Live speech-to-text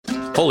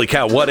Holy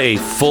cow, what a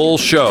full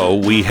show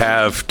we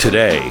have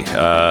today.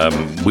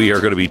 We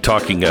are going to be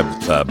talking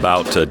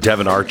about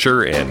Devon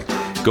Archer and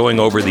going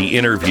over the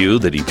interview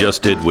that he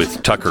just did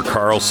with Tucker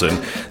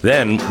Carlson.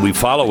 Then we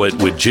follow it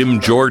with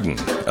Jim Jordan.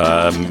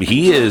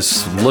 He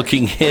is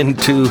looking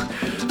into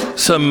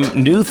some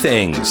new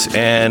things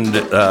and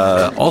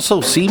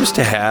also seems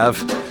to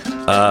have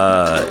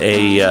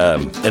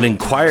an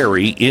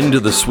inquiry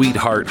into the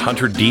Sweetheart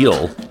Hunter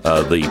deal,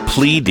 the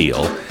plea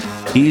deal.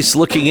 He's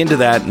looking into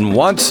that and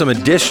wants some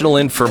additional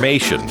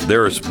information.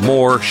 There's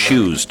more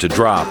shoes to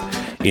drop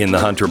in the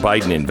Hunter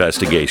Biden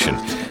investigation.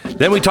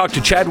 Then we talk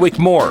to Chadwick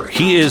Moore.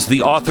 He is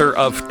the author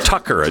of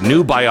Tucker, a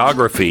new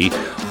biography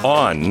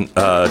on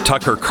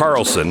Tucker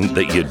Carlson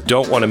that you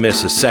don't want to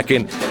miss a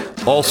second.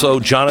 Also,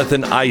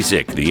 Jonathan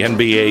Isaac, the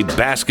NBA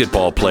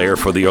basketball player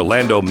for the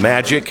Orlando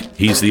Magic.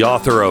 He's the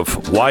author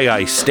of Why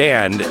I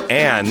Stand,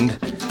 and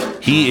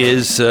he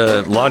is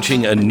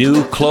launching a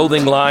new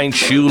clothing line,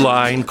 shoe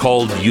line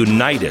called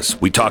Unitas.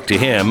 We talked to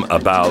him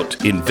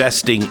about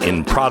investing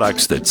in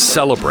products that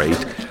celebrate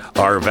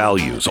our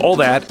values. All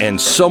that and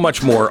so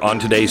much more on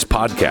today's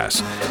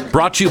podcast.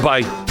 Brought to you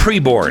by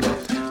Preborn.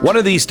 One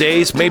of these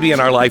days, maybe in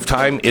our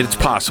lifetime, it's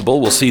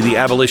possible we'll see the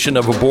abolition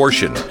of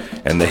abortion,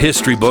 and the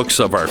history books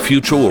of our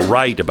future will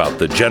write about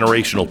the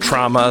generational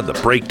trauma, the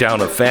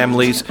breakdown of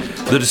families,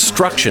 the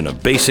destruction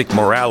of basic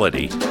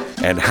morality,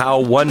 and how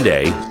one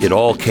day it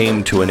all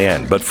came to an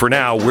end. But for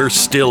now, we're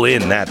still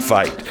in that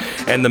fight.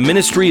 And the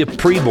Ministry of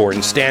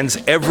Preborn stands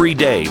every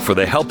day for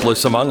the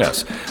helpless among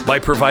us by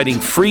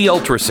providing free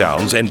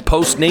ultrasounds and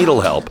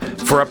postnatal help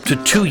for up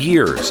to 2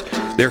 years.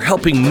 They're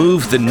helping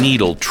move the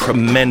needle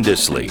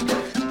tremendously.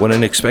 When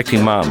an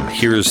expecting mom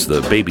hears the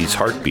baby's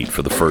heartbeat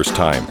for the first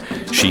time,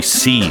 she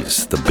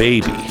sees the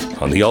baby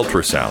on the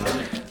ultrasound.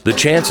 The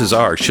chances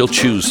are she'll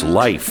choose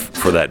life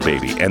for that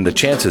baby, and the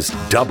chances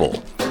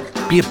double.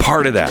 Be a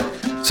part of that.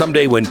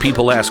 Someday when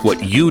people ask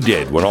what you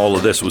did when all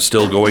of this was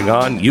still going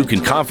on, you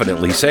can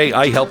confidently say,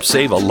 I helped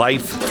save a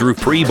life through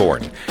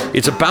Preborn.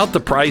 It's about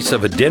the price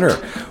of a dinner.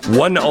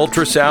 One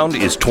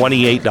ultrasound is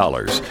 $28.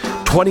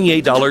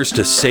 $28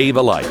 to save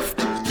a life.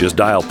 Just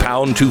dial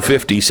pound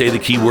 250, say the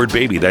keyword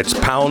baby. That's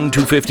pound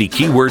 250,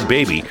 keyword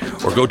baby.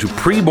 Or go to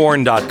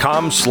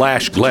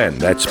preborn.com/Glenn.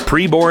 That's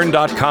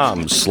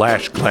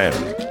preborn.com/Glenn.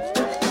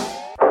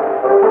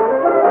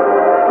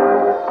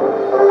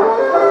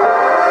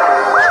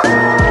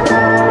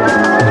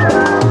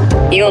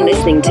 You're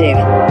listening to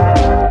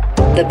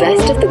the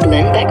best of the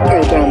Glenn Beck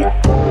program.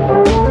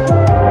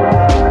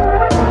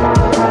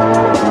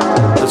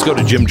 Let's go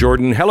to Jim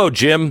Jordan. Hello,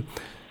 Jim.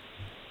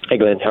 Hey,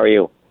 Glenn. How are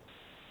you?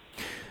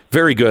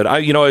 Very good.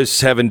 I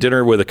was having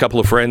dinner with a couple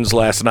of friends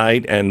last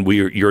night, and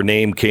your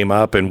name came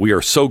up, and we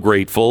are so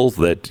grateful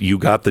that you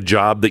got the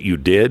job that you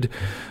did,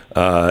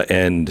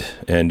 and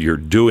you're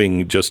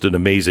doing just an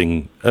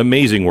amazing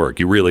work.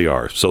 You really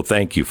are. So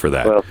thank you for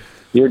that.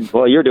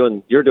 Well, you're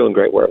doing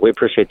great work. We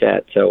appreciate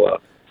that. So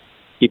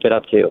keep it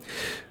up too.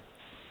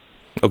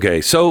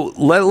 Okay, so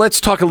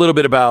let's talk a little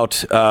bit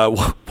about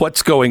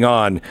what's going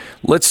on.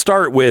 Let's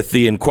start with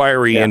the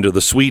inquiry into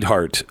the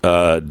Sweetheart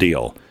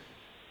deal.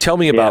 Tell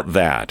me about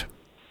that.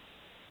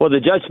 Well, the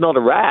judge smelled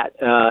a rat,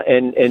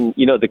 and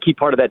the key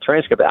part of that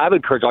transcript. I would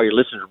encourage all your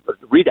listeners to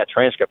read that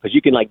transcript because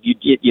you can how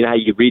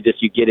you read this,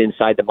 you get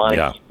inside the mind,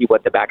 and see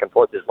what the back and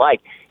forth is like,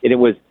 and it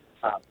was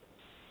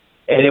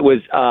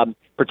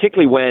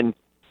particularly when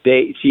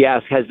she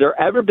asked, "Has there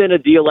ever been a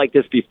deal like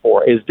this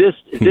before? Is there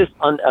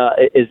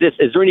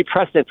any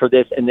precedent for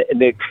this?" And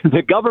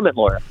the government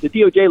lawyer, the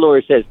DOJ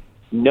lawyer, says,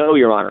 "No,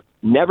 Your Honor,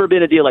 never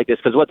been a deal like this."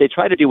 Because what they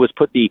tried to do was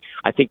put this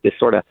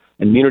sort of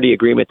immunity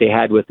agreement they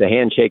had with the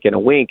handshake and a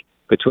wink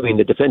between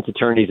the defense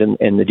attorneys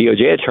and the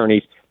DOJ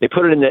attorneys. They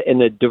put it in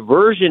the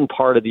diversion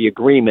part of the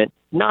agreement,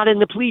 not in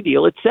the plea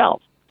deal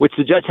itself, which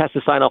the judge has to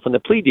sign off on the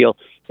plea deal.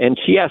 And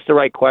she asked the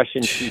right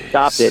question. She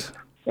stopped it.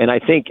 And I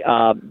think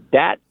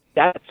that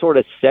sort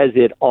of says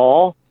it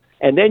all.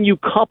 And then you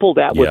couple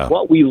that with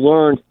what we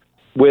learned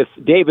with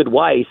David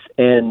Weiss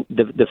and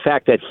the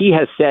fact that he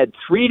has said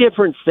 3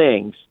 different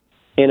things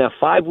in a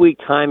 5-week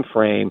time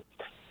frame,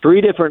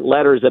 3 different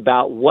letters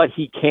about what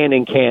he can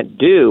and can't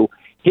do.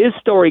 His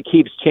story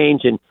keeps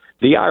changing.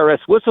 The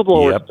IRS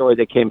whistleblower story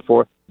that came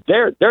forth,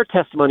 their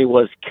testimony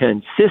was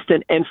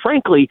consistent and,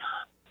 frankly,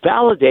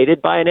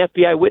 validated by an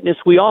FBI witness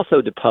we also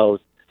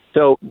deposed.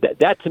 So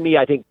that to me,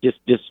 I think,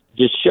 just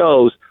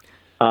shows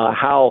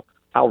how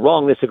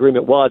wrong this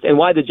agreement was and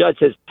why the judge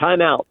says,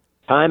 time out.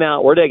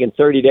 We're taking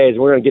 30 days.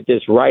 And we're going to get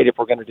this right if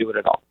we're going to do it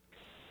at all.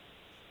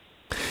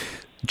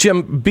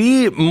 Jim,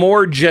 be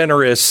more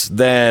generous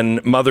than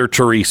Mother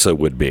Teresa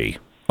would be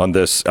on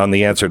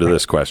the answer to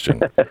this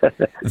question.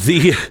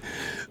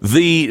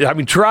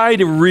 Try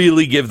to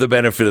really give the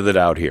benefit of the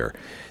doubt here.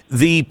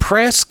 The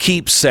press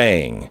keeps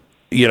saying,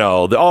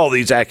 all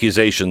these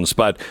accusations,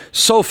 but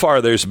so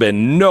far there's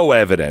been no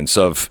evidence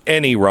of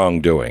any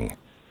wrongdoing.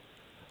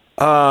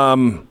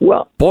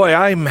 Boy,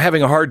 I'm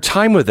having a hard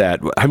time with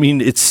that. I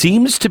mean, it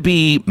seems to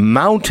be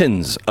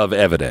mountains of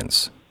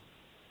evidence.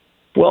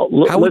 Well,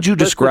 how would you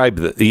describe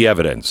the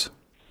evidence?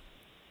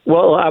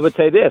 Well, I would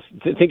say this.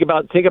 Think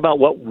about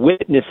what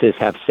witnesses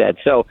have said.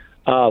 So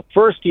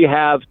first you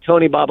have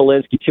Tony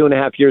Bobulinski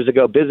 2.5 years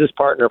ago, business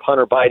partner of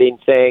Hunter Biden,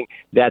 saying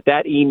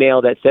that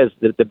email that says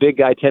that the big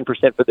guy, 10%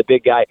 for the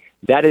big guy,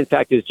 that in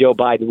fact is Joe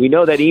Biden. We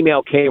know that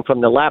email came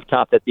from the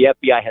laptop that the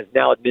FBI has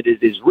now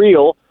admitted is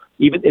real.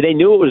 Even they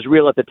knew it was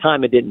real at the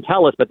time and didn't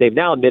tell us, but they've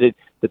now admitted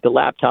that the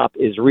laptop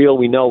is real.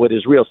 We know it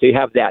is real. So you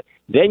have that.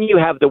 Then you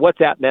have the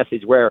WhatsApp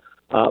message where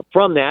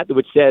from that,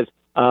 which says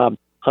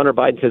Hunter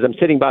Biden says, I'm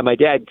sitting by my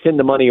dad, send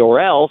the money or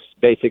else,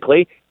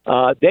 basically.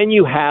 Then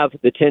you have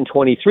the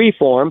 1023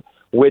 form,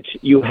 which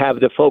you have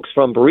the folks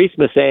from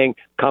Burisma saying,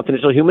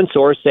 confidential human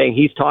source, saying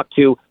he's talked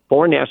to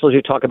foreign nationals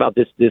who talk about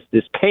this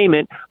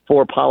payment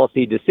for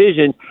policy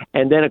decisions.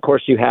 And then, of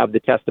course, you have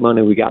the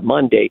testimony we got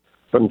Monday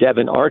from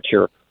Devin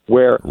Archer,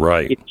 where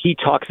he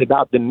talks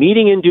about the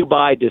meeting in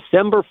Dubai,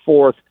 December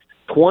 4th,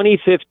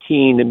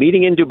 2015, the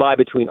meeting in Dubai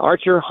between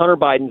Archer, Hunter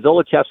Biden,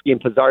 Zolochevsky,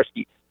 and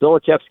Pizarski.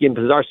 Zolochevsky and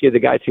Pizarski are the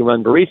guys who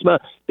run Burisma.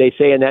 They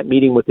say in that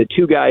meeting with the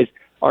two guys,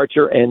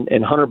 Archer and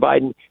Hunter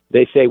Biden,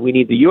 they say we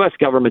need the U.S.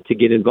 government to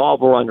get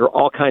involved. We're under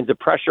all kinds of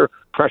pressure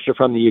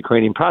from the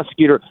Ukrainian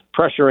prosecutor,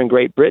 pressure in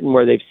Great Britain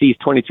where they've seized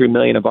 23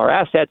 million of our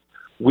assets.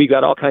 We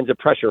got all kinds of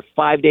pressure.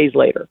 5 days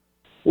later,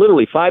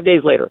 literally 5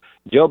 days later,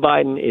 Joe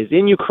Biden is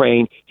in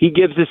Ukraine. He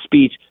gives a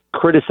speech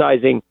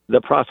criticizing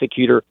the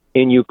prosecutor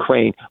in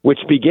Ukraine, which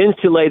begins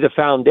to lay the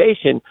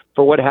foundation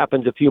for what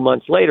happens a few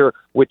months later,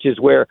 which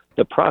is where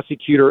the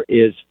prosecutor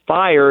is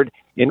fired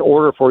in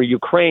order for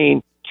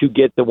Ukraine to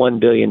get the $1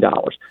 billion.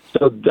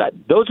 So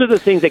those are the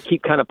things that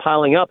keep kind of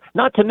piling up,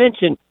 not to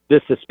mention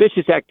the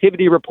suspicious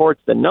activity reports,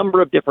 the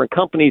number of different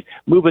companies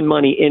moving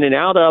money in and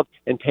out of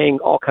and paying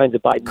all kinds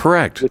of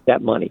Biden with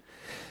that money.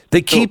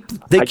 They keep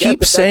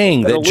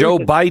saying that Joe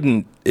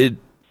Biden.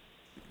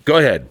 Go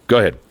ahead.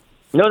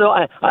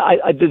 No.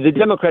 The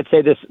Democrats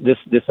say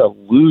this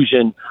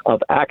illusion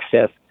of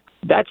access.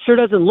 That sure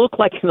doesn't look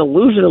like an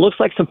illusion. It looks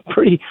like some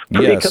pretty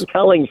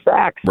compelling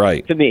facts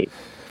to me.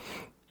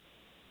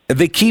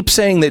 They keep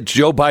saying that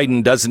Joe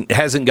Biden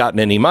hasn't gotten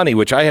any money,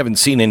 which I haven't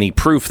seen any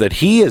proof that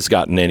he has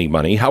gotten any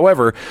money.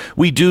 However,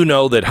 we do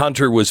know that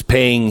Hunter was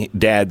paying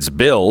Dad's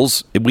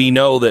bills. We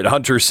know that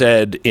Hunter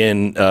said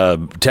in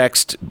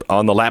text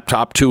on the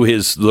laptop to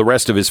the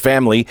rest of his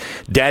family,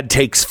 Dad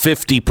takes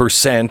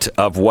 50%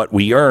 of what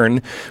we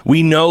earn.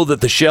 We know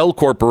that the shell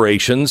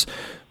corporations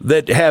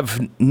that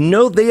have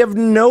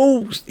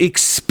no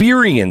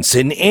experience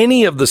in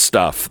any of the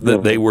stuff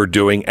that they were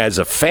doing as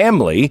a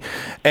family.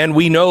 And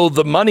we know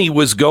the money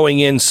was going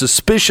in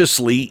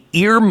suspiciously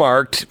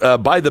earmarked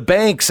by the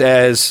banks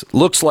as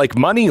looks like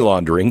money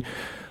laundering.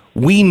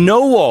 We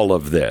know all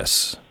of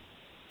this.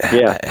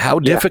 Yeah. How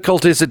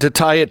difficult is it to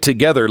tie it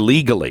together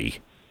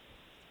legally?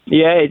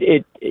 Yeah,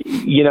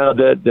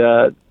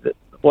 the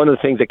one of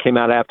the things that came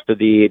out after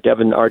the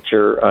Devin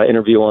Archer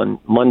interview on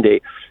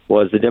Monday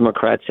was the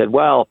Democrats said,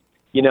 well,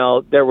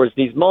 there was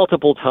these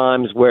multiple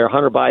times where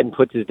Hunter Biden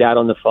puts his dad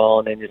on the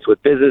phone and it's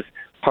with business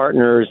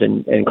partners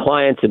and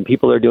clients and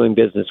people they're doing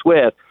business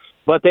with,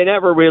 but they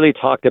never really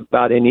talked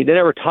about they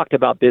never talked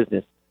about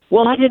business.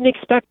 Well, I didn't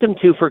expect them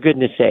to, for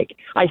goodness sake.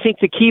 I think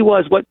the key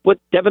was what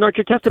Devin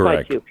Archer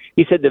testified to.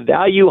 He said the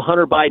value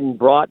Hunter Biden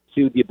brought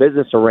to the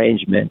business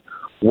arrangement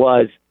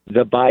was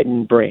the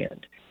Biden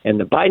brand. And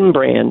the Biden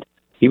brand,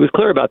 he was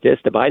clear about this,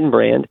 the Biden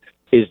brand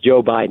is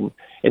Joe Biden.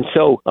 And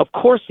so, of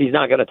course, he's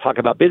not going to talk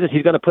about business.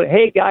 He's going to put,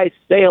 hey, guys,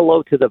 say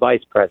hello to the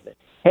vice president.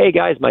 Hey,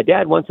 guys, my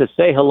dad wants to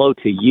say hello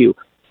to you.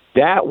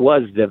 That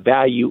was the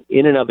value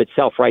in and of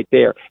itself right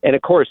there. And,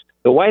 of course,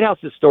 the White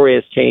House's story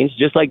has changed,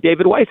 just like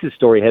David Weiss's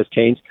story has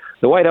changed.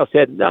 The White House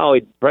said, no,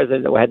 the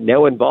president had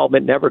no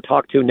involvement, never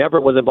talked to, never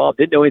was involved,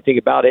 didn't know anything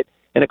about it.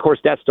 And, of course,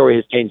 that story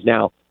has changed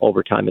now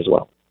over time as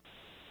well.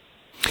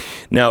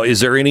 Now, is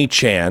there any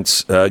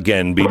chance,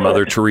 again, be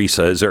Mother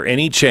Teresa, is there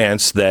any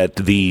chance that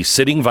the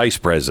sitting vice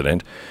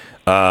president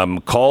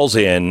calls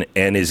in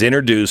and is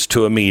introduced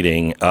to a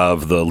meeting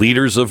of the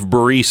leaders of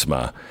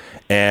Burisma,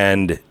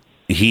 and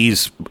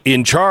he's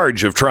in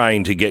charge of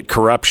trying to get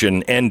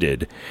corruption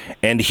ended,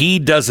 and he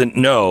doesn't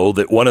know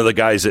that one of the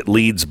guys that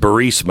leads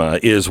Burisma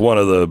is one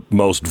of the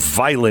most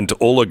violent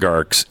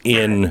oligarchs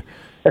in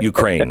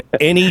Ukraine?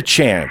 Any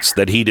chance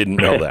that he didn't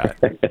know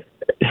that?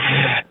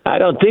 I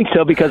don't think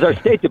so, because our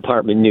State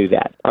Department knew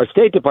that. Our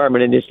State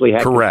Department initially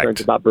had concerns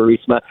about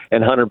Burisma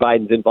and Hunter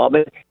Biden's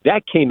involvement.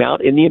 That came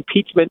out in the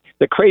impeachment,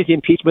 the crazy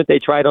impeachment they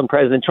tried on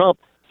President Trump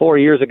 4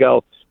 years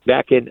ago,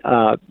 back in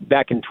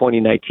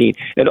 2019.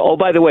 And oh,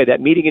 by the way, that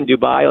meeting in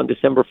Dubai on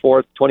December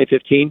 4th,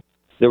 2015,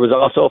 there was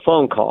also a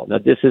phone call. Now,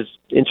 this is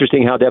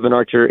interesting how Devin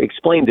Archer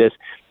explained this.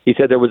 He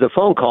said there was a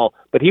phone call,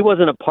 but he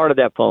wasn't a part of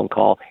that phone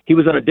call. He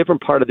was on a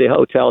different part of the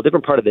hotel, a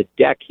different part of the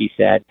deck, he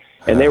said.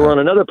 And they were on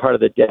another part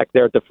of the deck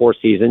there at the Four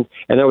Seasons.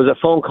 And there was a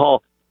phone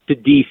call to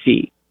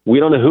D.C. We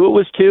don't know who it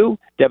was to.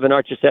 Devin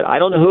Archer said, I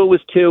don't know who it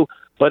was to,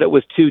 but it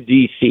was to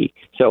D.C.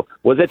 So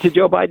was it to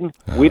Joe Biden?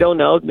 We don't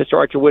know. Mr.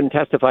 Archer wouldn't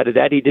testify to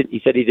that.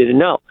 He said he didn't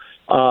know.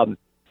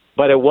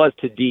 But it was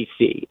to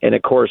D.C. And,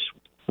 of course,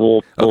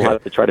 we'll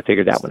have to try to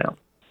figure that one out.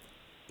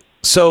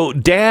 So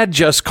Dad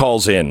just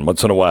calls in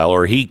once in a while,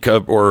 or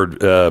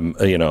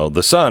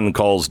the son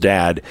calls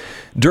Dad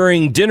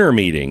during dinner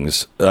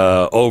meetings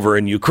over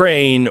in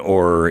Ukraine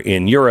or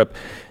in Europe.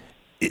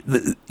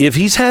 If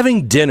he's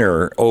having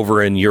dinner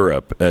over in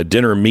Europe,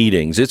 dinner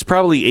meetings, it's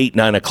probably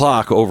 8-9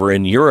 o'clock over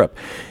in Europe.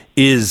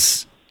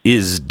 Is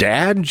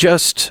Dad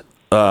just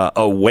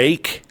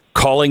awake,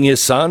 calling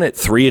his son at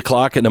 3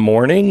 o'clock in the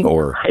morning?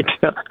 Or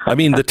I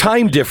mean, the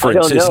time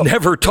difference is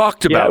never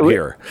talked about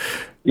here.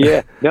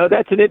 Yeah, no,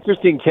 that's an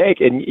interesting take.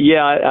 And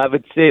yeah, I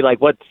would say like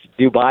what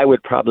Dubai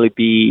would probably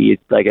be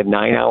like a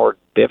 9-hour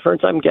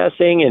difference, I'm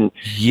guessing. And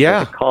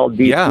it's called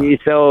BC. Yeah.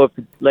 So if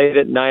it's late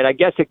at night, I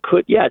guess it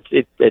could. Yeah,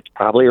 it's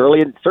probably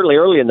certainly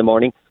early in the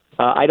morning.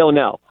 I don't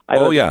know.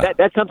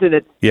 That's something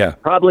that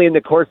probably in the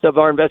course of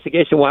our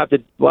investigation we'll have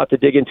to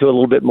dig into a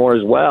little bit more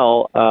as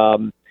well.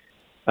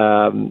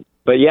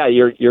 But yeah,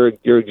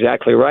 you're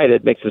exactly right.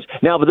 It makes sense.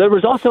 Now, but there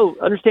was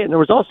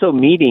also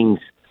meetings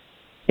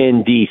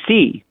in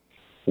D.C.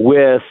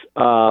 with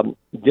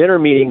dinner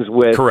meetings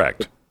with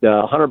Correct.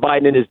 Hunter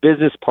Biden and his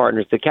business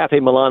partners, the Cafe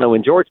Milano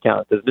in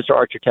Georgetown, because Mr.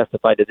 Archer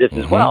testified to this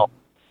as well.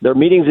 There are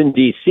meetings in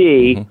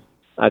D.C.,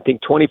 I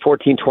think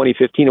 2014,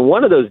 2015, and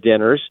one of those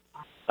dinners,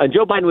 and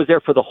Joe Biden was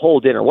there for the whole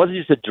dinner. It wasn't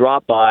just a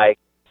drop by.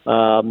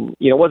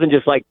 It wasn't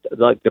just like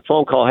the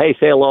phone call, hey,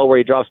 say hello, where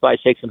he drops by,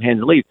 shakes some hands,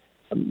 and leaves.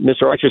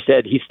 Mr. Archer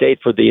said he stayed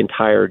for the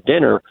entire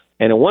dinner.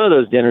 And in one of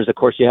those dinners, of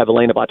course, you have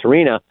Elena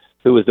Baturina,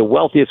 who was the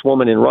wealthiest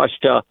woman in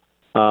Russia,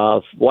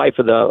 wife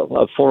of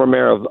the former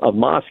mayor of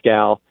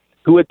Moscow,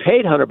 who had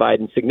paid Hunter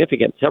Biden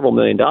several $1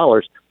 million,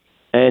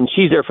 and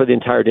she's there for the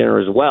entire dinner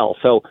as well.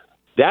 So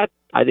that,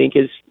 I think,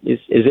 is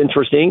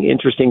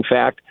interesting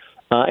fact.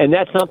 And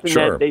that's something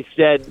that they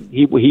said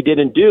he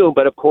didn't do.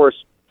 But, of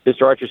course,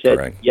 Mr. Archer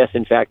said, yes,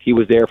 in fact, he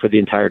was there for the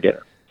entire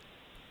dinner.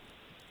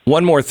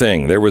 One more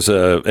thing. There was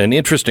an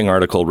interesting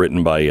article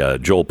written by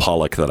Joel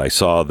Pollack that I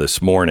saw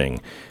this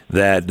morning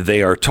that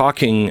they are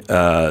talking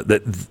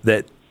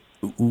that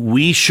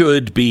we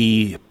should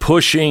be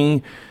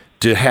pushing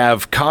to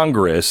have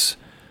Congress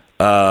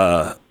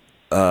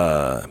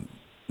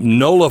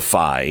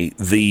nullify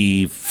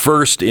the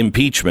first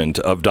impeachment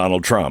of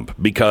Donald Trump,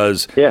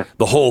 because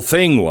the whole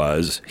thing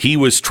was he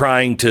was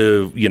trying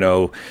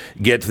to,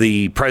 get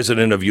the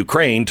president of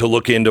Ukraine to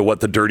look into what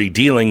the dirty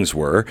dealings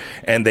were.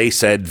 And they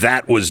said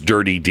that was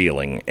dirty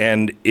dealing.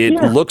 And it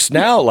looks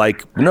now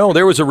like, no,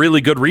 there was a really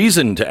good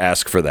reason to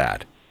ask for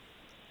that.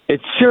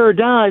 It sure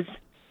does.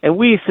 And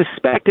we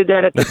suspected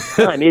that at the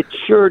time. It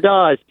sure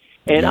does.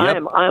 And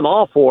I'm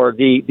all for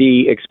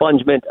the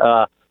expungement.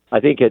 I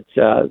think it's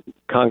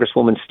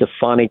Congresswoman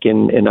Stefanik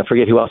and I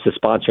forget who else is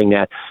sponsoring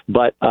that.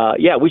 But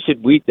we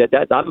should.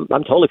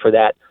 I'm totally for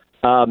that.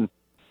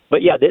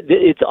 But yeah,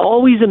 it's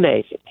always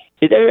amazing.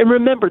 And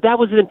remember, that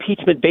was an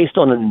impeachment based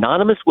on an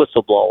anonymous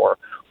whistleblower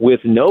with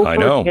no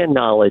first-hand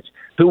knowledge,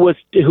 who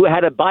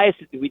had a bias.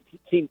 We'd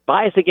seen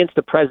bias against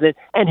the president,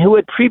 and who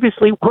had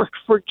previously worked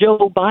for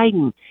Joe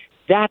Biden.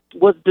 That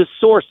was the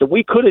source. And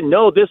we couldn't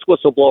know this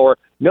whistleblower.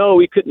 No,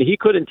 he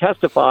couldn't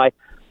testify.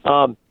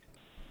 Compare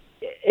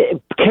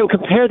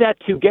that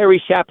to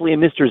Gary Shapley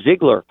and Mr.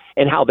 Ziegler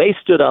and how they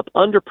stood up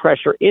under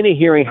pressure in a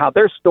hearing, how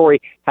their story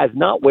has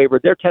not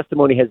wavered. Their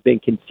testimony has been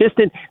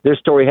consistent. Their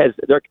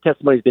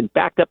testimony has been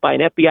backed up by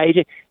an FBI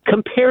agent.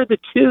 Compare the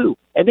two.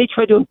 And they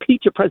tried to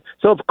impeach a president.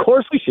 So, of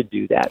course, we should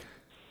do that.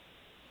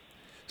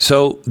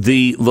 So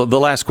the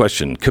last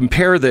question,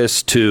 compare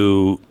this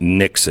to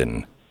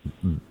Nixon.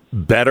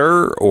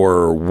 Better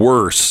or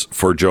worse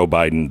for Joe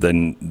Biden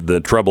than the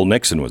trouble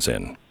Nixon was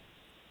in?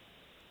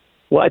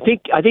 Well, I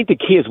think the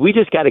key is we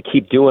just got to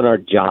keep doing our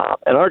job.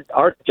 And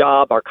our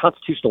job, our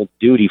constitutional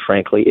duty,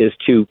 frankly, is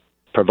to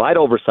provide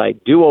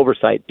oversight, do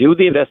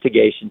the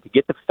investigation, to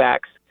get the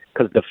facts,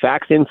 because the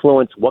facts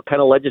influence what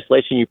kind of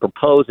legislation you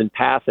propose and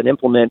pass and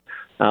implement,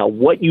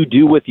 what you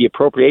do with the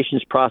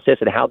appropriations process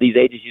and how these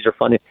agencies are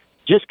funded.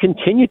 Just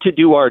continue to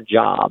do our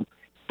job.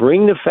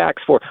 Bring the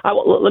facts forward.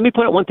 Let me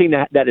point out one thing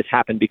that has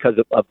happened because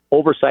of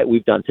oversight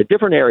we've done. It's a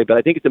different area, but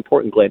I think it's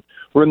important, Glenn.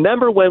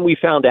 Remember when we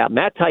found out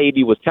Matt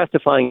Taibbi was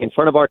testifying in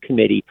front of our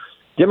committee?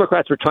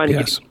 Democrats were trying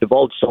to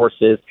divulge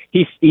sources.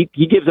 He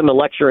gives them a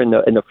lecture in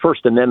the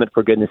First Amendment,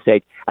 for goodness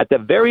sake. At the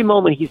very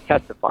moment he's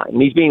testifying,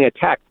 and he's being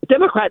attacked. A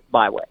Democrat,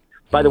 by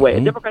the way, a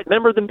Democrat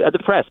member of the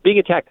press being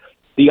attacked.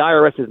 The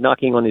IRS is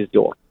knocking on his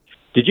door.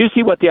 Did you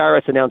see what the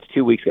IRS announced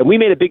 2 weeks ago? And we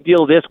made a big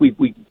deal of this.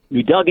 We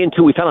dug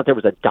into. We found out there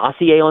was a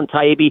dossier on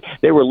Taibbi.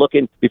 They were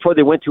looking before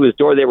they went to his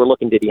door. They were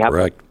looking. Did he have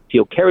a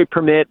concealed carry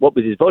permit? What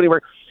was his voting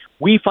record?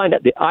 We find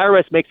out the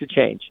IRS makes a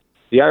change.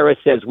 The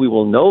IRS says we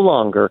will no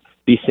longer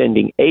be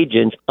sending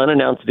agents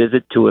unannounced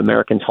visit to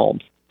Americans'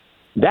 homes.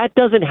 That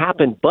doesn't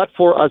happen, but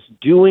for us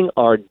doing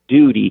our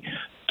duty,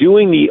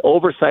 doing the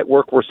oversight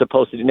work we're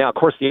supposed to do. Now, of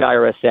course, the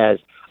IRS says,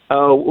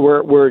 "Oh,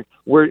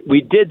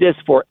 we did this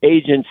for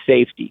agent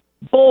safety."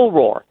 Bull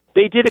roar.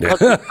 They did it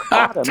because we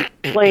caught them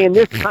playing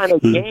this kind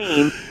of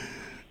game.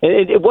 And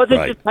it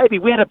wasn't just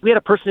Taibbi. We had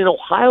a person in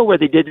Ohio where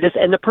they did this,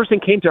 and the person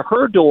came to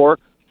her door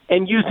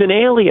and used an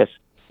alias.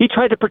 He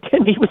tried to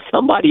pretend he was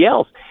somebody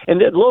else. And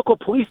the local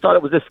police thought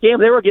it was a scam.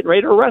 They were getting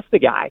ready to arrest the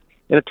guy.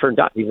 And it turned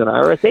out he's an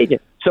IRS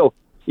agent. So,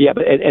 yeah,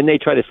 and they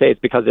try to say it's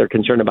because they're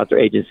concerned about their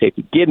agent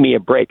safety. Give me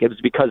a break. It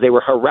was because they were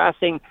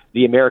harassing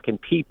the American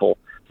people.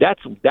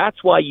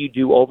 That's why you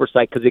do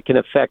oversight, because it can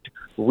affect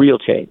real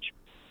change.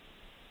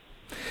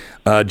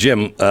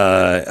 Jim,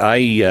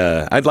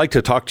 I'd like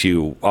to talk to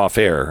you off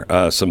air.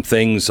 Some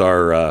things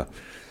are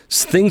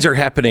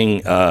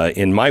happening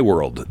in my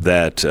world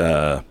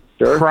that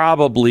Sure.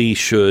 probably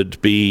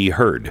should be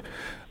heard.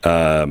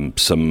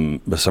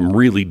 Some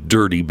really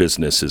dirty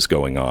business is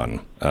going on.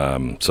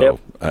 So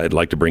I'd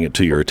like to bring it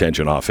to your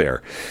attention off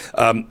air.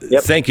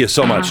 Thank you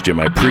so much,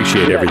 Jim. I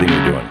appreciate everything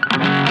you're doing.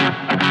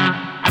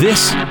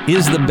 This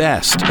is the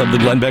best of the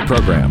Glenn Beck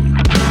program.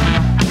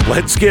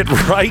 Let's get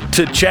right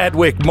to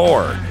Chadwick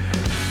Moore.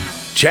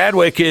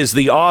 Chadwick is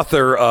the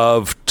author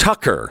of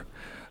Tucker,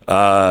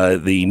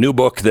 the new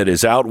book that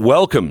is out.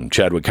 Welcome,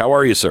 Chadwick. How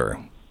are you, sir?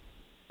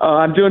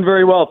 I'm doing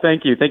very well,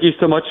 thank you. Thank you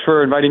so much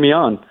for inviting me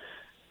on.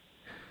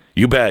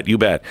 You bet, you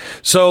bet.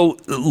 So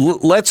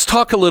let's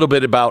talk a little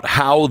bit about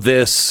how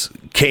this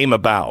came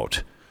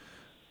about,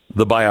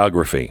 the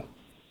biography.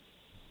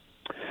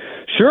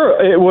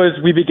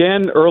 Sure. We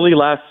began early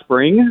last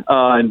spring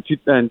in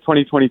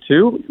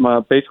 2022.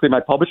 Basically,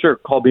 my publisher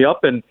called me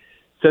up and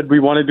said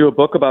we want to do a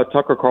book about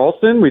Tucker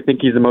Carlson. We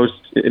think he's the most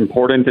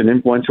important and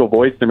influential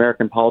voice in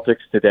American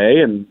politics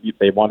today, and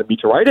they wanted me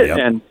to write it. Yep.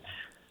 And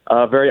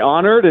very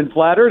honored and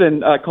flattered,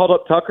 and I called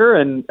up Tucker,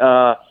 and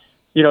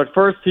at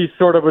first he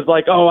sort of was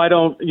like, "Oh,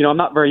 I'm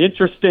not very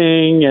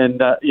interesting,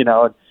 and I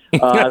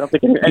don't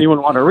think anyone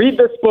would want to read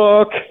this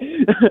book."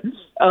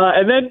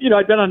 And then,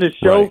 I'd been on his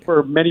show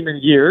for many, many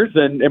years,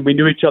 and we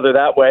knew each other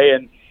that way.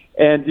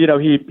 And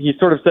he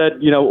sort of said,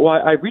 well,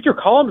 I read your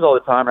columns all the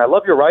time, and I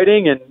love your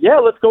writing, and yeah,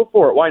 let's go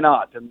for it. Why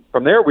not? And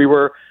from there, we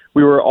were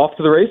off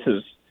to the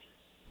races.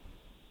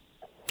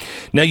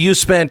 Now, you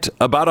spent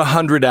about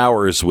 100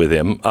 hours with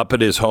him up at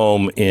his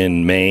home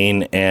in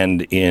Maine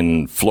and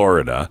in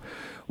Florida.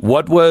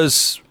 What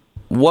was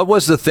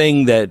the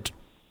thing that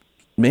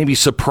maybe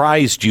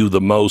surprised you the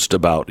most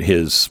about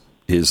his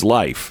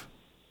life?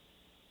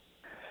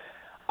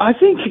 I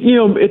think,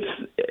 it's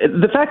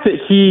the fact that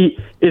he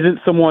isn't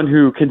someone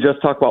who can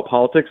just talk about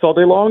politics all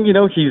day long.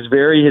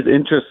 His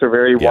interests are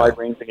very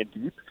wide-ranging and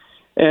deep.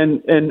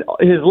 And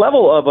his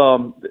level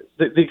of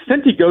the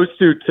extent he goes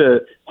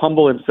to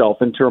humble himself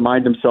and to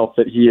remind himself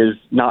that he is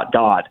not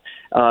God,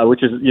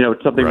 which is,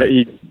 something that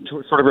he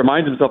sort of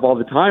reminds himself all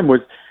the time, was,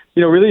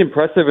 really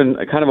impressive and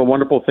kind of a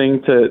wonderful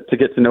thing to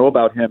get to know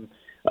about him.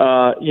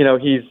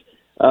 He's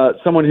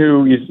someone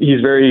who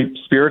he's very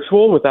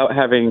spiritual without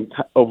having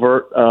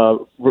overt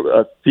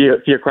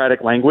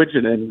theocratic language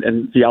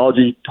and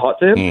theology taught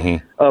to him.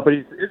 Mm-hmm. But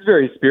he's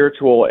very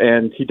spiritual,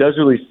 and he does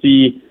really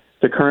see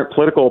the current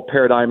political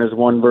paradigm as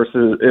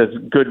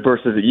good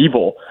versus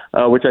evil,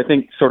 which I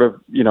think sort of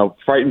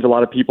frightens a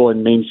lot of people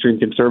in mainstream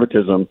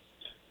conservatism.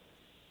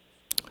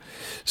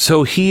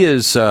 So he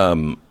is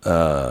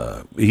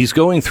he's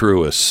going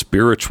through a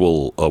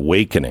spiritual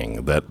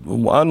awakening that,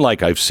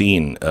 unlike I've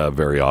seen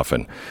very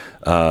often.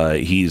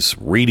 He's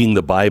reading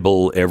the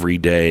Bible every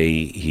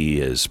day.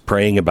 He is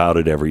praying about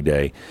it every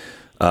day.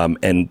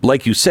 And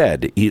like you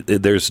said,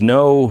 there's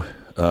no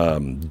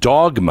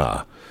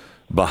dogma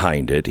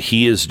behind it.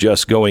 He is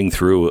just going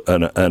through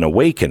an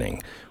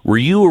awakening. Were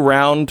you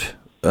around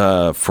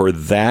for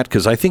that?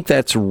 Because I think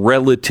that's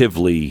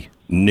relatively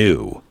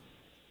new.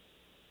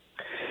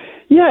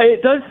 Yeah,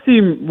 it does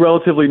seem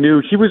relatively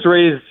new. He was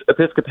raised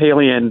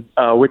Episcopalian,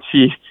 which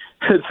he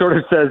sort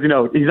of says,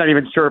 he's not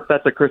even sure if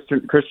that's a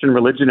Christian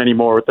religion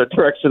anymore with the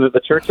direction that the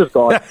church has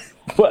gone.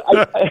 But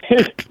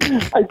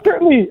I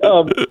certainly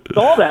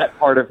saw that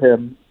part of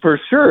him for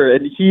sure.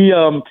 And he,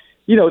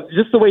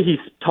 just the way he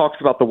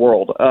talks about the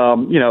world,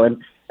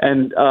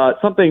 and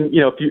something,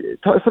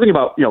 something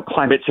about,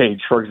 climate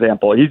change, for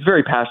example. He's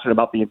very passionate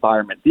about the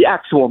environment, the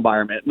actual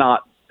environment,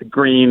 not the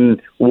green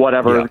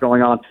whatever is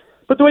going on.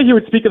 But the way he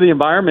would speak of the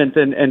environment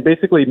and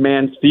basically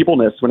man's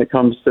feebleness when it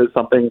comes to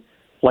something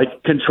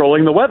like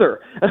controlling the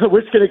weather,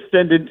 which can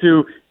extend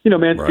into,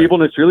 man's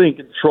feebleness really in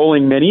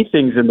controlling many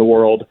things in the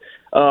world.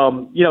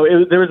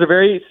 There was a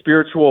very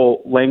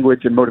spiritual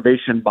language and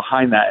motivation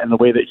behind that and the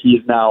way that he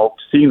is now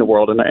seeing the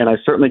world. And I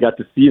certainly got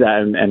to see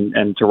that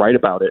and to write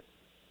about it.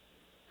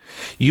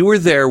 You were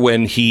there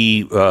when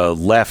he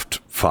left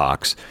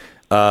Fox.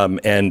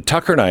 And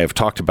Tucker and I have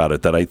talked about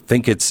it, that I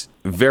think it's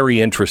very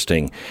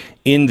interesting.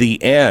 In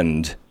the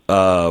end,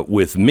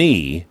 with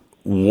me,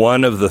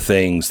 one of the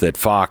things that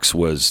Fox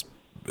was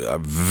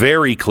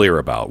very clear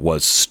about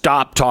was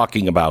stop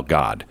talking about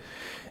God.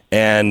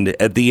 And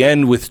at the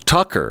end with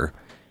Tucker,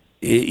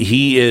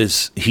 he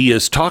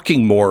is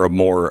talking more and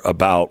more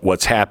about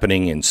what's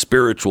happening in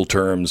spiritual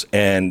terms.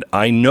 And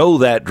I know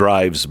that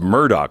drives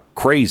Murdoch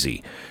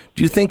crazy.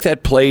 Do you think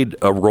that played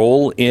a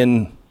role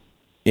in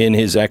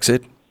his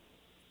exit?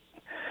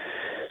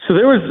 So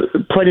there was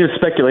plenty of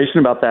speculation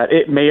about that.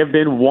 It may have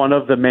been one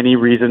of the many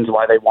reasons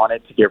why they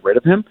wanted to get rid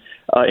of him.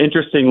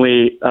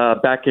 Interestingly,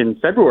 back in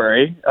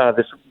February,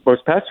 this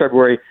most past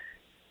February,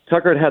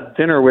 Tucker had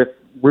dinner with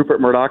Rupert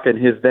Murdoch and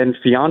his then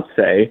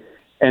fiancée,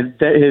 and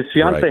his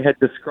fiancée had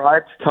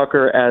described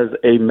Tucker as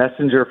a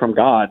messenger from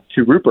God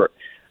to Rupert.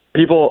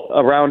 People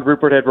around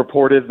Rupert had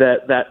reported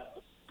that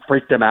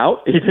freaked him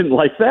out. He didn't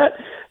like that.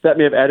 That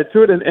may have added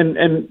to it.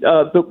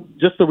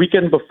 Just the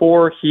weekend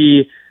before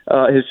his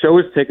show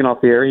was taken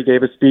off the air, he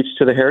gave a speech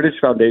to the Heritage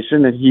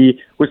Foundation, and he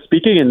was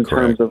speaking in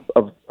terms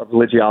of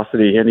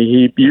religiosity, and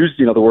he used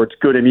the words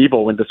good and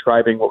evil when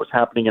describing what was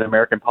happening in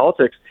American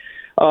politics.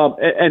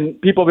 And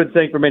people have been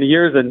saying for many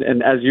years,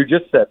 and as you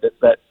just said,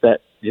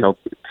 that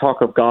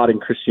talk of God and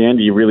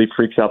Christianity really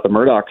freaks out the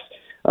Murdochs.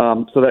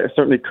 So that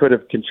certainly could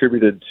have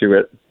contributed to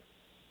it.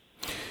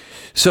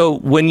 So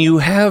when you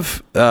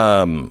have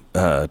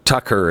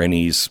Tucker and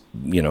he's,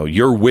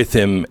 you're with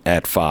him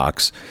at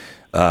Fox,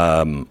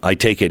 I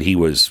take it he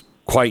was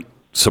quite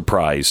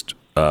surprised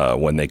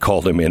when they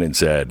called him in and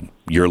said,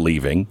 you're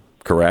leaving,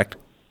 correct?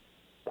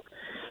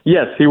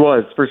 Yes, he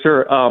was, for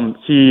sure.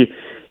 The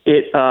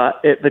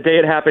day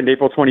it happened,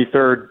 April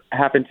 23rd,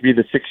 happened to be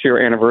the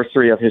 6-year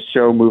anniversary of his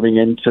show moving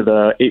into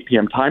the 8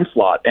 p.m. time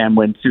slot. And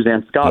when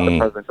Suzanne Scott, the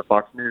president of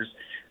Fox News,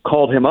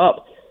 called him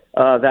up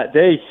that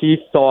day, he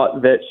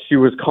thought that she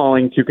was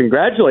calling to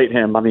congratulate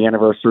him on the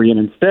anniversary. And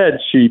instead,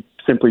 she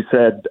simply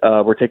said,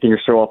 we're taking your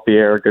show off the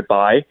air.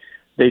 Goodbye.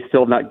 They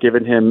still have not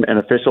given him an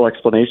official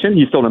explanation.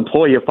 He's still an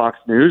employee of Fox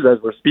News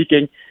as we're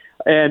speaking.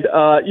 And,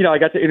 I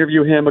got to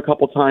interview him a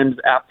couple times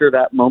after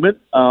that moment,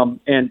 and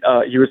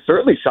he was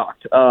certainly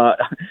shocked,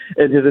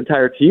 and his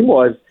entire team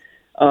was.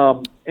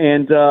 But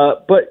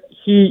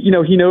he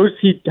knows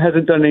he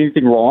hasn't done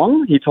anything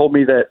wrong. He told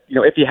me that,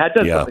 if he had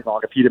done something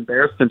wrong, if he'd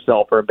embarrassed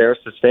himself or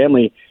embarrassed his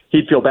family,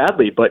 he'd feel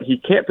badly, but he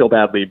can't feel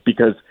badly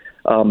because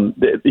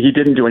he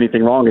didn't do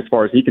anything wrong as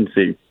far as he can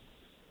see.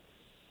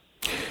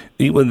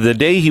 The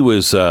day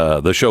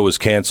the show was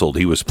canceled,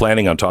 he was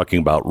planning on talking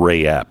about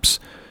Ray Epps.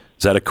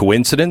 Is that a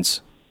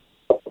coincidence?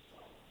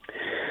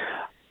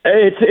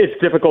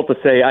 It's difficult to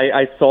say.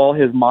 I saw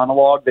his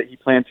monologue that he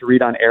planned to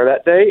read on air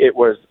that day. It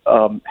was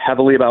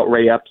heavily about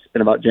Ray Epps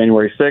and about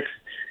January 6th.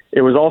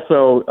 It was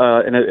also,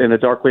 in a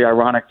darkly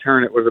ironic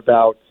turn, it was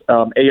about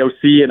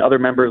AOC and other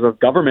members of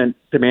government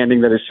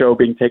demanding that his show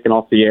being taken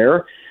off the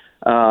air.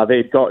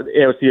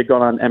 AOC had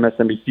gone on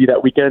MSNBC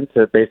that weekend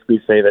to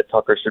basically say that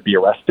Tucker should be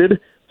arrested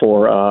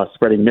for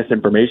spreading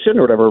misinformation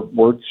or whatever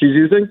word she's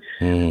using.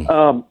 He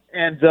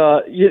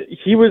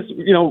was,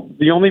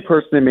 the only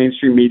person in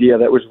mainstream media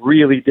that was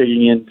really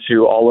digging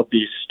into all of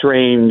these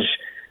strange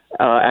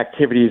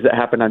activities that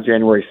happened on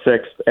January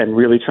 6th and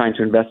really trying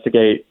to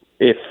investigate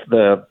if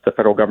the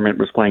federal government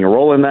was playing a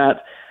role in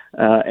that.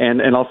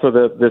 And also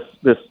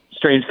this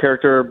strange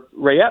character,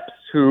 Ray Epps,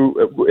 who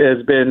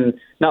has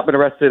not been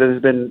arrested and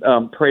has been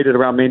paraded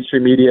around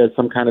mainstream media as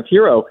some kind of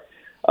hero.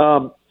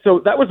 So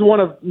that was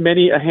one of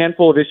a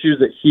handful of issues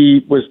that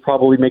he was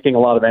probably making a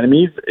lot of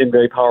enemies in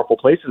very powerful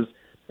places.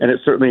 And it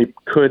certainly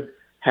could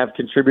have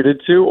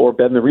contributed to or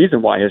been the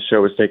reason why his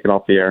show was taken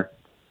off the air.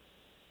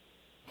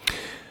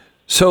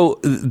 So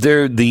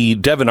the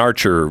Devon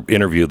Archer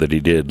interview that he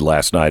did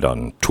last night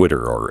on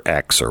Twitter or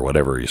X or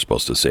whatever you're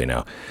supposed to say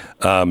now.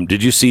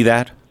 Did you see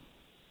that?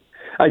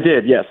 I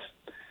did, yes.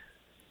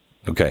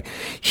 Okay.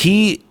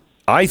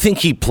 I think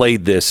he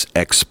played this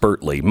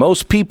expertly.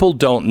 Most people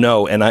don't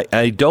know, and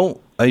I don't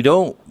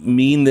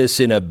mean this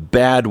in a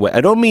bad way.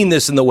 I don't mean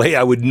this in the way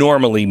I would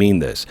normally mean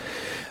this.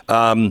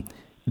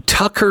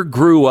 Tucker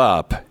grew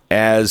up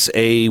as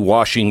a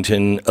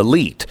Washington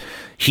elite.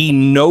 He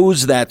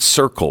knows that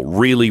circle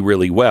really,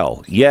 really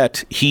well.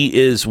 Yet he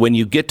is, when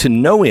you get to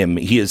know him,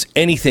 he is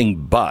anything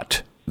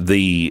but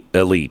the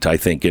elite, I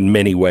think, in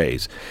many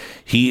ways.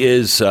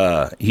 He's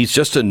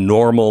just a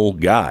normal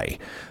guy.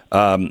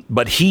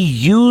 But he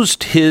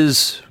used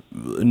his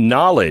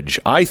knowledge,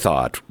 I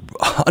thought,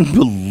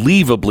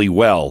 unbelievably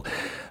well.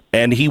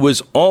 And he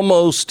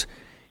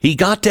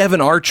got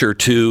Devon Archer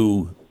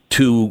to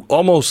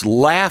almost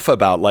laugh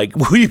about, like,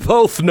 we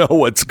both know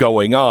what's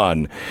going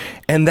on.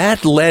 And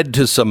that led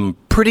to some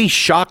pretty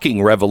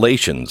shocking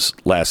revelations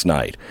last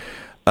night.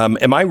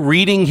 Am I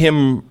reading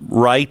him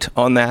right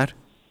on that?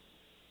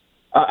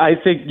 I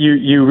think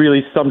you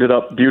really summed it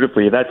up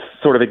beautifully. That's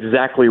sort of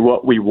exactly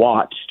what we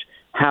watched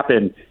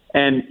happen.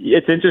 And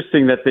it's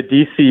interesting that the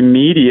DC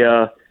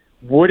media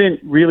wouldn't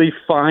really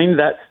find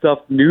that stuff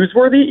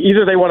newsworthy.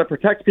 Either they want to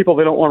protect people,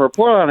 they don't want to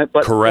report on it,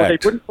 but they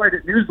wouldn't find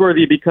it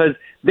newsworthy because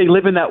they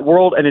live in that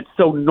world and it's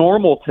so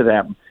normal to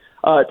them.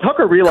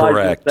 Tucker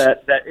realizes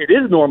that it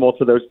is normal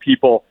to those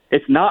people.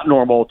 It's not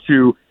normal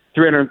to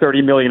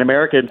 330 million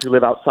Americans who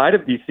live outside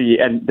of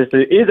DC, and this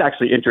is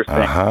actually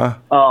interesting.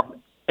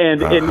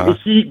 And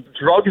he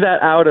drug that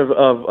out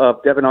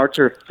of Devon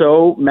Archer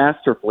so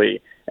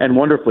masterfully and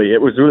wonderfully.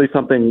 It was really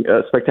something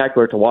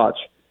spectacular to watch.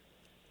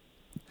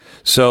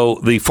 So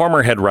the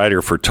former head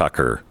writer for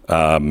Tucker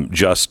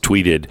just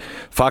tweeted,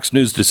 Fox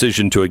News'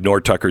 decision to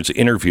ignore Tucker's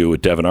interview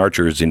with Devon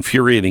Archer is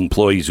infuriating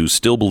employees who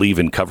still believe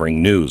in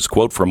covering news.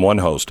 Quote from one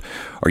host,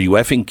 "Are you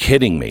effing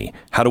kidding me?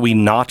 How do we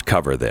not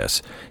cover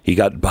this?" He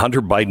got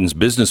Hunter Biden's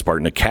business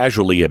partner to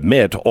casually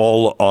admit,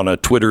 all on a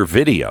Twitter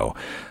video.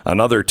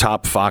 Another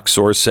top Fox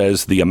source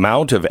says the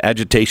amount of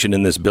agitation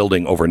in this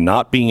building over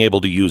not being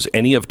able to use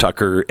any of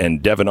Tucker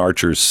and Devon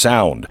Archer's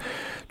sound,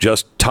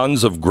 just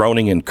tons of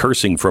groaning and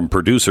cursing from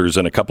producers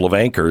and a couple of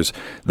anchors,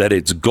 that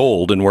it's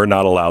gold and we're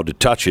not allowed to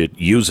touch it,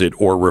 use it,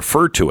 or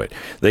refer to it.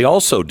 They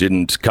also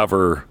didn't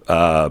cover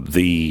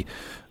the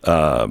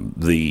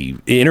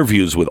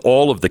interviews with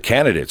all of the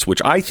candidates,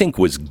 which I think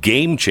was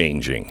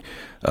game-changing.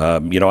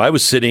 I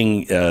was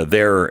sitting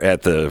there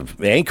at the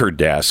anchor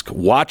desk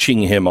watching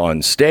him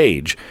on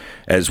stage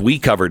as we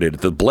covered it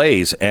at the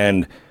Blaze,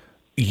 and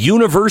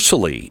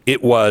universally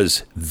it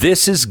was,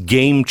 this is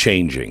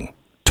game-changing.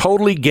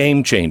 Totally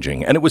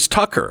game-changing. And it was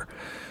Tucker.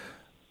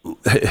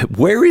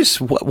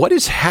 What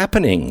is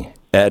happening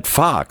at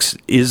Fox?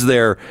 Is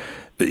there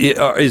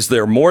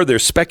more?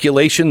 There's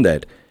speculation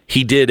that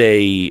he did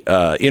a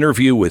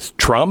interview with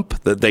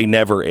Trump that they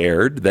never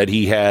aired, that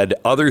he had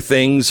other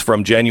things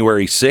from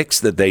January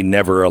 6th that they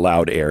never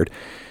allowed aired.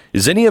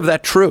 Is any of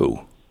that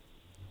true?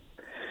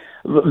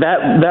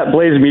 That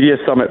Blaze Media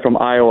Summit from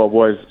Iowa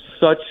was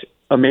such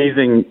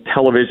amazing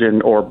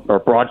television or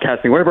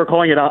broadcasting, whatever we're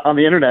calling it on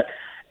the internet.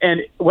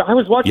 And I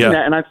was watching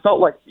that, and I felt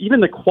like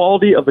even the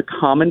quality of the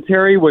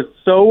commentary was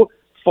so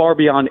far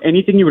beyond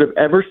anything you would have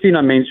ever seen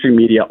on mainstream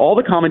media. All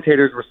the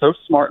commentators were so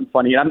smart and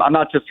funny. And I'm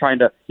not just trying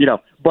to,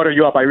 butter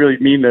you up. I really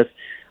mean this,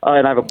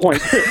 and I have a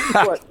point.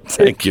 But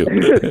Thank you.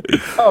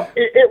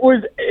 It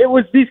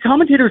was these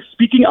commentators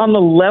speaking on the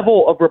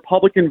level of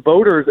Republican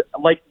voters,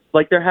 like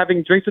they're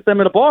having drinks with them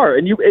at a bar.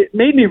 And it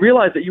made me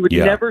realize that you would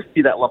never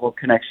see that level of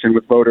connection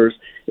with voters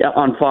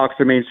on Fox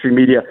or mainstream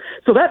media.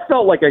 So that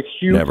felt like a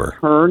huge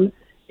turn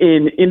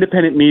in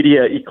independent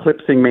media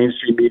eclipsing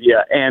mainstream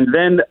media. And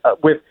then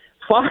with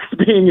Fox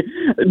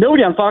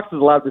nobody on Fox is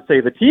allowed to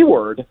say the T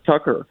word,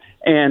 Tucker.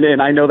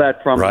 And I know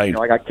that from, I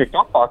got kicked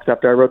off Fox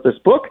after I wrote this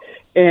book.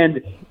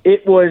 And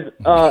it was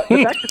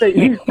the fact that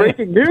he's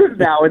breaking news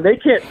now and they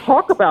can't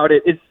talk about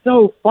it. It's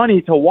so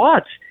funny to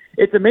watch.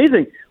 It's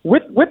amazing.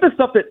 With the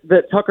stuff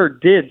that Tucker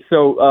did,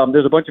 so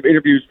there's a bunch of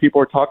interviews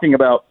people are talking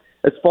about.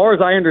 As far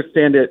as I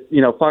understand it,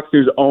 Fox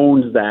News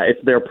owns that.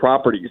 It's their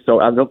property. So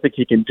I don't think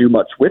he can do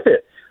much with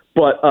it.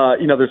 But,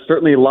 there's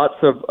certainly lots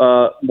of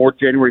more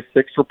January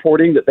 6th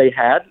reporting that they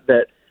had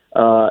that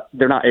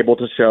they're not able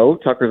to show.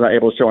 Tucker's not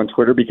able to show on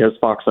Twitter because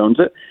Fox owns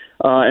it,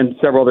 and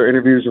several other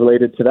interviews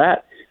related to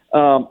that.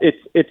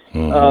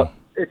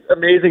 It's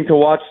amazing to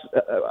watch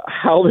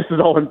how this is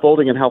all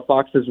unfolding and how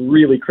Fox has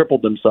really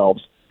crippled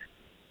themselves.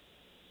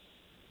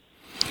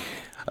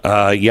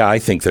 I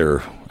think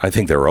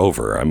they're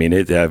over. I mean,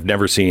 I've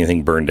never seen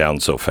anything burn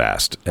down so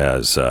fast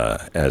as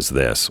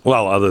this.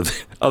 Well,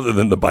 other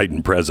than the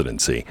Biden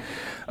presidency.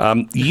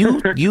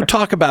 You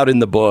talk about in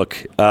the book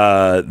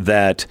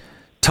that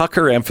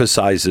Tucker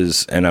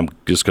emphasizes, and I'm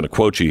just going to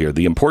quote you here,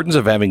 the importance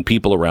of having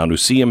people around who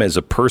see him as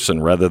a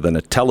person rather than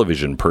a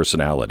television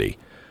personality.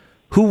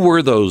 Who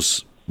were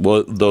those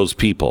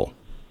people?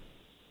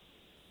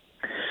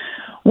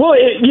 Well,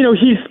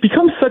 he's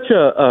become such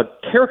a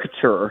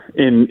caricature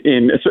in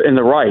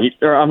the right,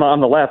 or on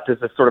the left, as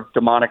this sort of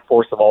demonic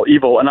force of all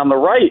evil, and on the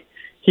right,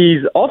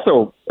 he's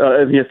also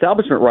the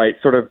establishment right,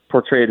 sort of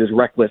portrayed as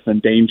reckless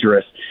and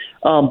dangerous.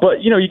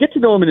 But you get to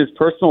know him in his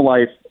personal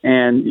life,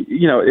 and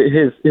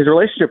his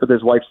relationship with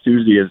his wife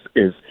Susie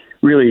is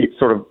really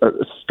sort of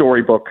a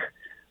storybook,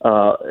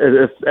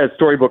 as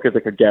storybook as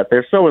it could get.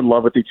 They're so in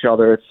love with each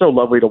other. It's so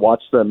lovely to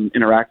watch them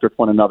interact with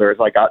one another, as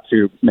I got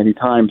to many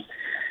times.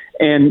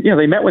 And,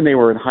 they met when they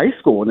were in high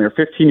school, when they were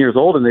 15 years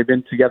old, and they've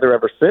been together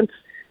ever since.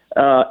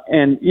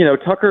 And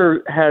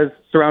Tucker has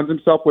surrounded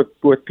himself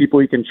with people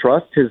he can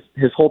trust.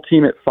 His whole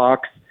team at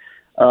Fox,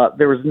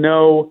 there was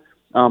no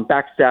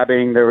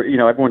backstabbing.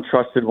 Everyone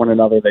trusted one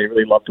another. They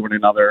really loved one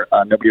another.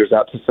 Nobody was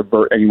out to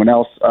subvert anyone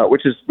else,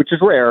 which is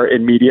rare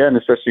in media and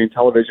especially in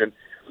television.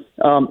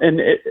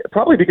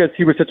 Probably because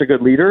he was such a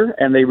good leader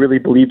and they really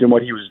believed in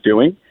what he was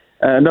doing.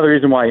 Another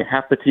reason why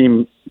half the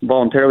team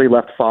voluntarily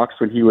left Fox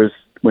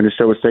when his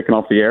show was taken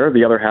off the air.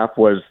 The other half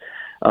was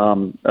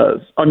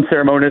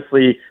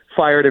unceremoniously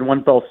fired in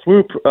one fell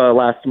swoop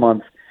last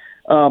month.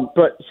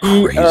 But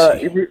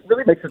it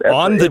really makes it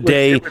on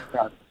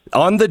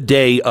the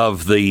day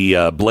of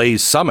the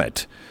Blaze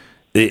Summit.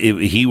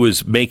 He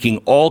was making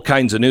all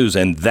kinds of news,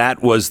 and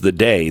that was the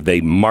day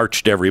they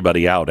marched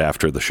everybody out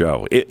after the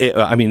show.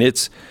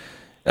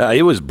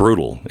 It was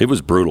brutal. It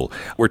was brutal.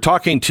 We're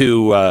talking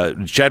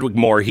to Chadwick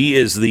Moore. He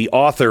is the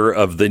author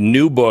of the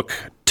new book,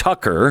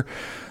 Tucker,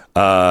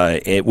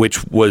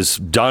 which was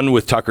done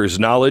with Tucker's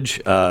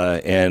knowledge,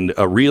 and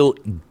a real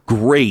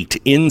great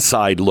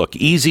inside look,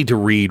 easy to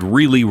read,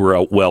 really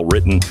well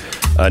written,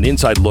 an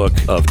inside look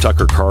of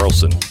Tucker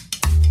Carlson.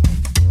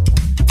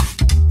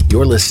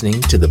 You're listening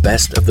to the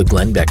Best of the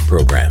Glenn Beck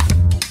program.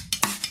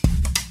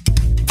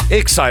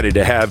 Excited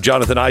to have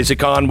Jonathan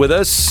Isaac on with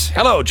us.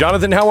 Hello,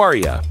 Jonathan. How are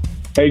you?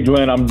 Hey,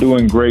 Glenn. I'm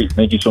doing great.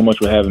 Thank you so much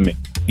for having me.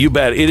 You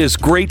bet. It is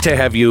great to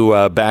have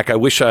you back. I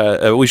wish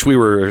we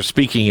were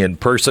speaking in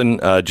person,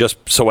 just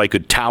so I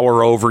could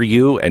tower over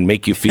you and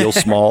make you feel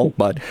small.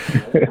 But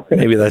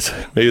maybe that's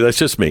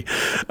just me.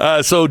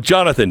 So,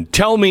 Jonathan,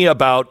 tell me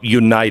about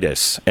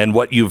Unitas and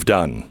what you've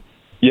done.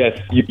 Yes,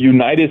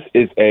 Unitas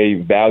is a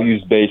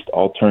values-based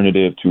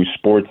alternative to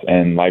sports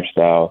and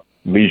lifestyle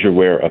leisure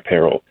wear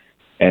apparel.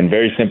 And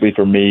very simply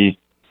for me,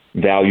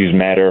 values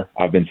matter.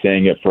 I've been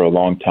saying it for a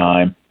long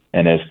time.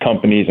 And as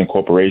companies and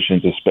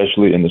corporations,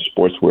 especially in the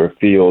sportswear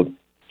field,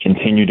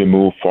 continue to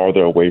move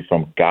farther away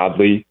from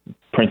godly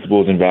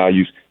principles and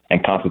values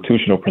and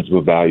constitutional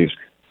principle values,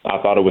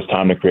 I thought it was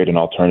time to create an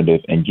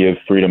alternative and give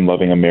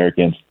freedom-loving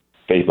Americans,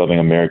 faith-loving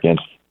Americans,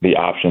 the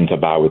option to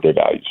buy with their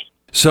values.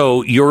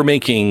 So you're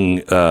making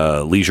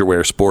leisure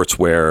wear,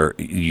 sportswear,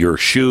 your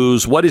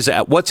shoes. What's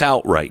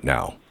out right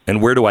now,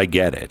 and where do I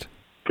get it?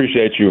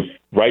 Appreciate you.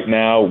 Right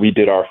now, we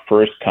did our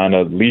first kind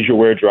of leisure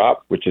wear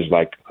drop, which is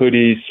like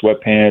hoodies,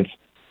 sweatpants,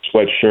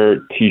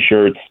 sweatshirt,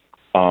 T-shirts,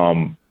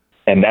 and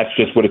that's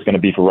just what it's going to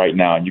be for right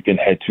now. And you can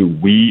head to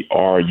We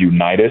Are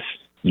Unitas,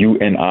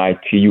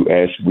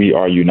 UNITUS,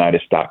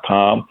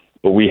 weareunitas.com.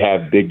 But we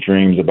have big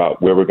dreams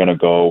about where we're going to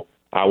go.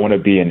 I want to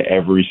be in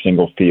every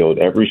single field,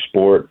 every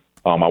sport.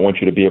 I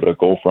want you to be able to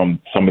go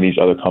from some of these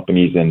other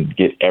companies and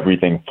get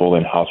everything full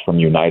in-house from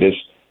Unitas.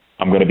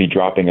 I'm going to be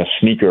dropping a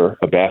sneaker,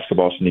 a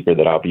basketball sneaker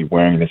that I'll be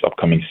wearing this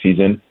upcoming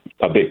season,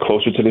 a bit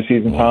closer to the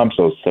season time,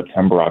 so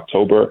September,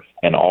 October,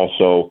 and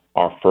also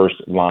our first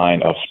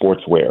line of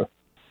sportswear,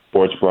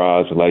 sports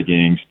bras,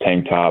 leggings,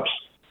 tank tops,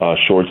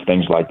 shorts,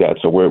 things like that.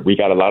 So we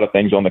got a lot of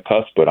things on the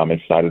cusp, but I'm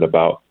excited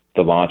about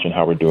the launch and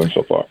how we're doing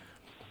so far.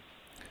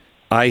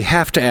 I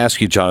have to ask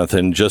you,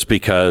 Jonathan, just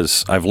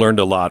because I've learned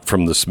a lot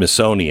from the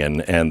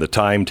Smithsonian, and the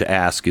time to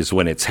ask is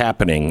when it's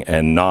happening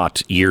and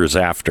not years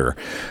after.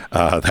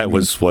 That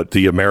was what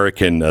the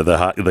American,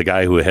 the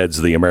guy who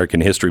heads the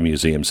American History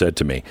Museum said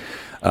to me.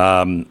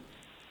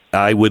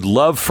 I would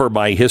love for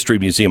my history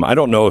museum. I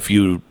don't know if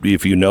you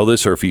know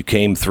this or if you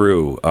came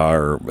through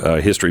our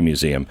history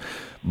museum,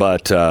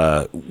 but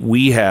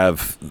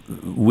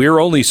we're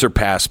only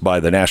surpassed by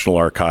the National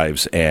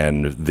Archives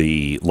and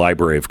the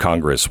Library of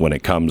Congress when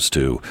it comes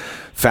to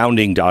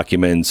founding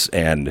documents,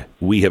 and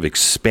we have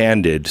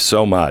expanded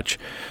so much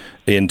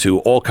into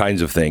all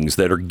kinds of things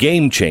that are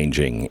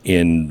game-changing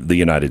in the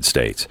United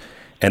States.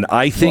 And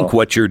I think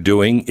what you're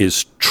doing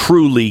is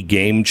truly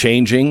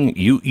game-changing.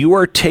 You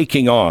are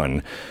taking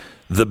on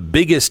the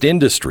biggest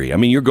industry. I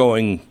mean, you're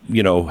going,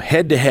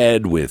 head to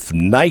head with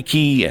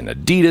Nike and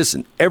Adidas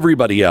and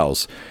everybody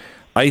else.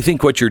 I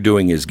think what you're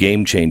doing is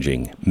game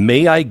changing.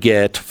 May I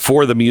get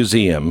for the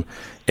museum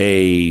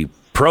a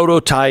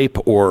prototype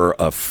or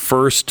a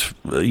first,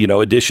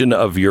 edition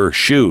of your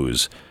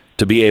shoes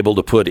to be able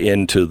to put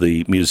into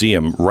the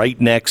museum right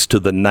next to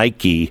the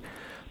Nike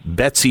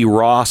Betsy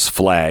Ross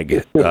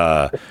flag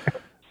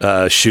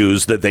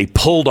shoes that they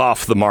pulled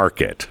off the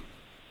market?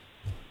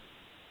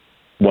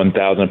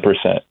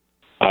 1,000%.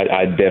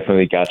 I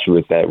definitely got you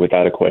with that,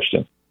 without a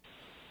question.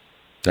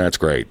 That's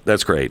great.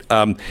 That's great.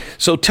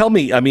 So tell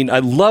me, I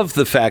love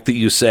the fact that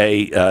you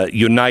say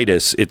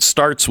Unitas, it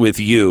starts with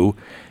you,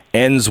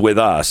 ends with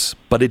us,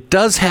 but it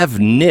does have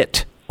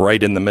knit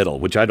right in the middle,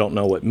 which I don't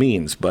know what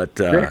means, but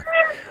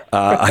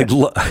I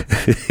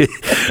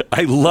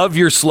love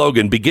your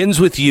slogan, begins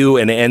with you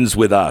and ends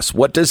with us.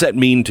 What does that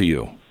mean to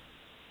you?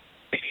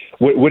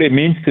 What it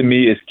means to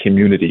me is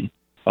community.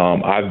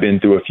 I've been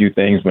through a few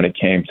things when it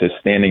came to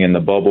standing in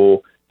the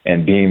bubble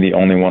and being the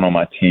only one on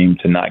my team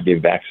to not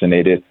get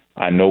vaccinated.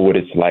 I know what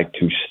it's like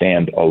to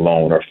stand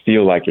alone or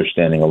feel like you're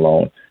standing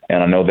alone.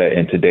 And I know that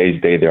in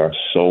today's day, there are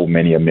so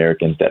many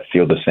Americans that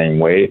feel the same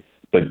way,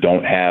 but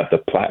don't have the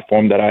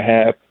platform that I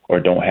have or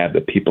don't have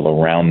the people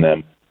around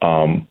them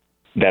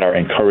that are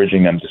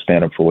encouraging them to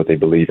stand up for what they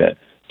believe in.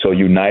 So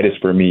Unitas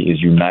for me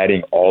is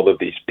uniting all of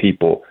these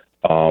people,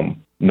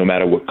 no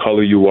matter what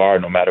color you are,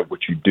 no matter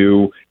what you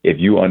do. If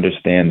you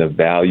understand the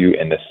value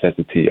and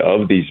necessity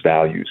of these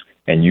values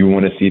and you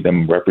want to see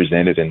them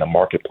represented in the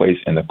marketplace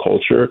and the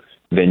culture,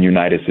 then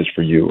Unitas is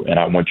for you. And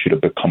I want you to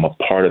become a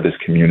part of this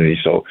community.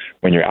 So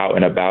when you're out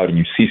and about and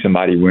you see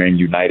somebody wearing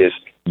Unitas,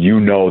 you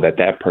know that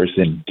that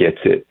person gets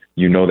it.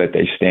 You know that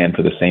they stand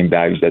for the same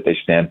values that they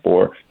stand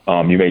for.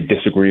 You may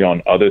disagree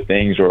on other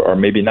things or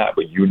maybe not,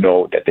 but you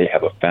know that they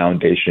have a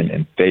foundation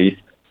in faith,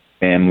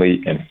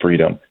 family, and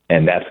freedom.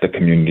 And that's the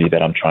community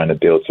that I'm trying to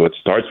build. So it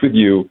starts with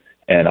you.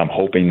 And I'm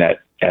hoping that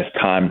as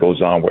time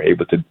goes on, we're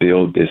able to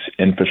build this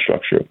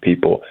infrastructure of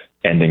people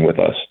ending with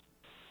us.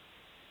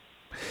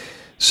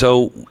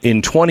 So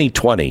in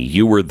 2020,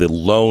 you were the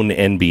lone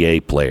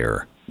NBA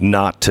player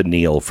not to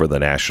kneel for the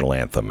national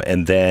anthem.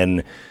 And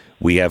then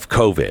we have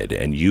COVID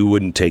and you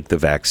wouldn't take the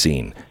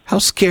vaccine. How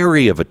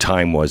scary of a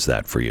time was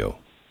that for you?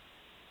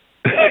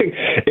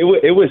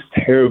 It was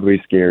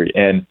terribly scary.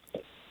 And,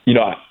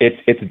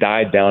 it's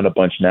died down a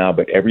bunch now.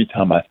 But every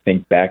time I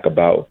think back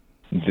about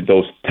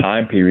those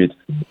time periods,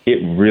 it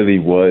really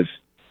was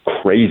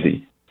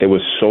crazy. there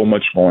was so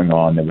much going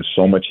on. There was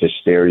so much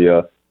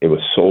hysteria. It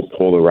was so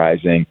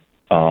polarizing.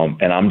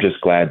 And I'm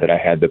just glad that I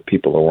had the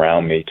people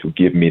around me to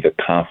give me the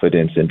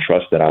confidence and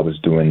trust that I was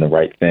doing the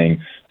right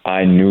thing.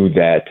 I knew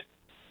that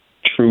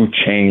true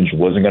change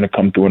wasn't going to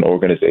come through an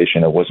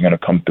organization. It wasn't going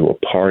to come through a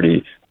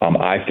party.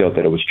 I felt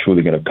that it was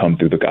truly going to come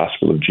through the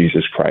gospel of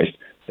Jesus Christ,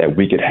 that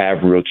we could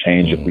have real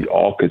change if we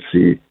all could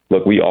see,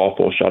 look, we all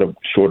fall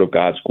short of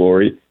God's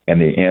glory, and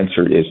the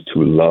answer is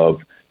to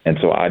love. And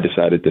so I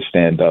decided to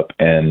stand up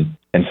and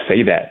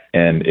say that.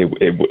 And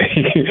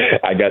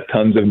I got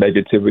tons of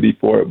negativity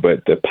for it,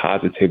 but the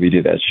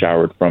positivity that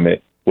showered from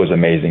it was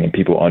amazing, and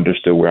people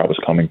understood where I was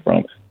coming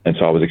from. And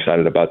so I was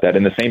excited about that.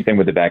 And the same thing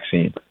with the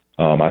vaccine.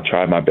 I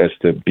tried my best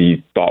to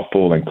be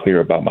thoughtful and clear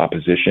about my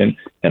position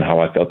and how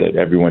I felt that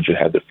everyone should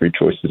have the free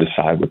choice to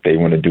decide what they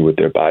want to do with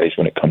their bodies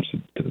when it comes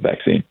to the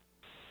vaccine.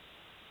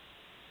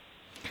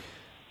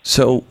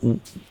 So,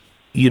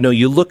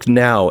 you look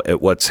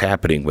at what's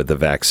happening with the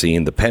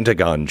vaccine. The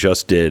Pentagon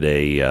just did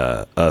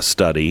a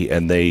study,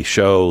 and they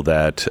show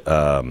that,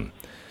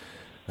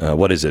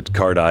 what is it,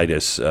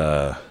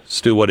 carditis?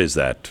 Stu, what is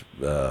that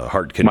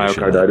heart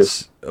condition?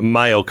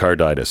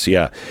 Myocarditis,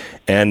 yeah.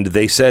 And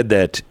they said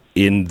that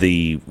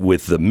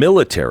with the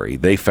military,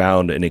 they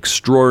found an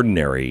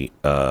extraordinary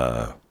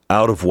out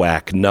of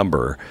whack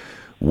number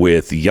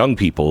with young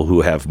people who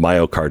have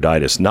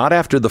myocarditis, not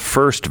after the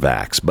first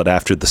vax, but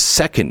after the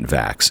second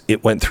vax.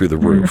 It went through the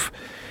roof.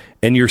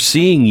 And you're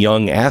seeing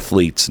young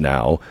athletes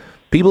now,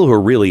 people who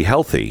are really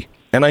healthy.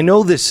 And I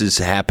know this has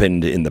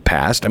happened in the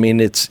past. I mean,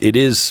 it's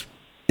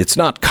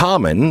not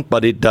common,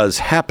 but it does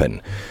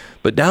happen.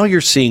 But now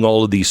you're seeing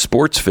all of these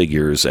sports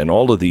figures and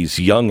all of these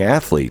young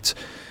athletes.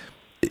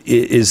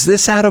 Is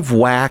this out of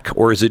whack,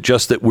 or is it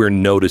just that we're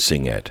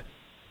noticing it?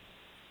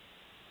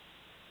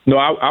 No,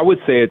 I would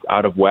say it's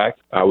out of whack.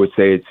 I would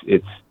say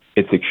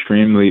it's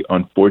extremely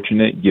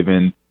unfortunate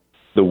given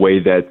the way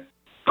that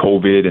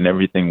COVID and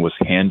everything was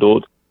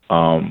handled.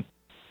 I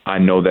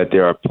know that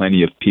there are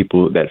plenty of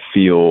people that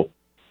feel,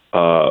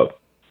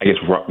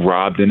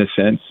 robbed in a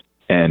sense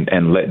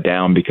and let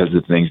down because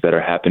of the things that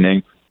are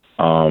happening.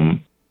 And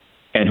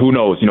who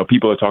knows?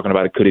 People are talking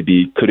about it. Could it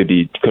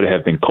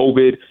have been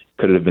COVID?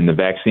 Could it have been the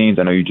vaccines?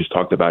 I know you just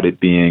talked about it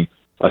being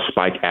a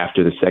spike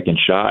after the second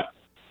shot.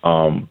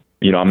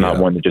 I'm not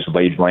one to just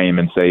lay blame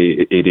and say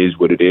it is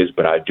what it is,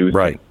 but I do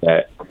think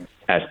that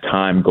as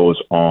time goes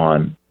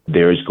on,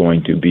 there is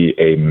going to be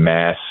a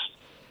mass,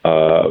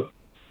 I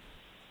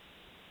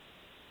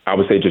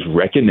would say, just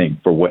reckoning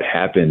for what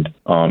happened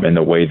and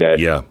the way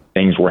that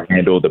things were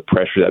handled, the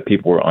pressure that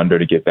people were under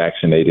to get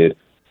vaccinated.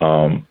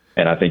 And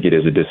I think it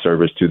is a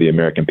disservice to the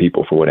American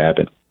people for what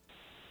happened.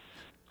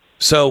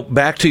 So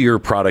back to your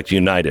product,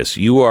 Unitas.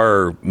 You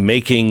are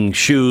making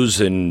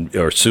shoes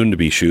or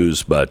soon-to-be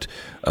shoes, but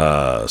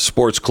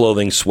sports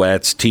clothing,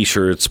 sweats,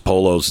 T-shirts,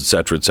 polos, et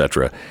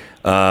cetera,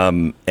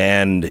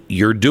 and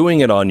you're doing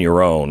it on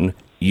your own.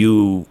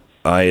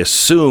 I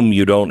assume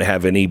you don't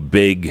have any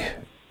big,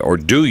 or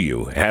do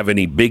you have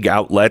any big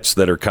outlets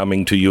that are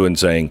coming to you and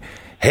saying,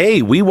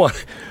 "Hey, we want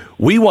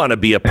to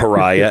be a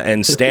pariah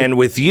and stand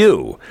with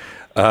you"?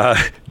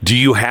 Do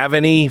you have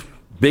any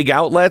big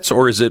outlets,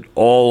 or is it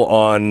all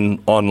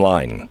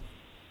online?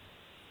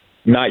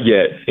 Not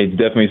yet. It's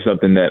definitely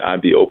something that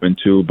I'd be open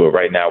to, but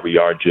right now we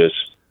are just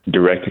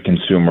direct to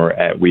consumer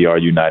at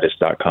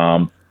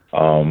weareunitas.com.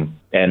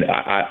 And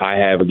I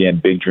have, again,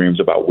 big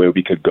dreams about where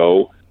we could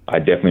go. I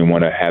definitely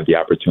want to have the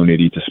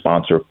opportunity to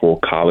sponsor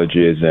full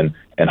colleges and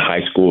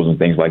high schools and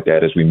things like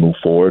that as we move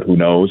forward. Who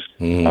knows?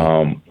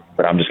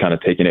 But I'm just kind of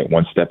taking it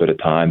one step at a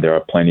time. There are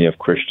plenty of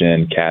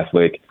Christian,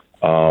 Catholic,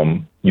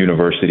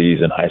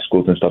 universities and high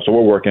schools and stuff. So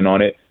we're working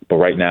on it. But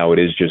right now it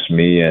is just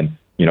me, and,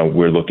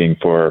 we're looking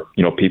for,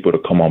 people to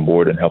come on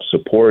board and help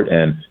support.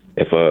 And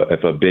if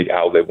a big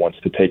outlet wants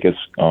to take us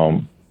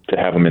to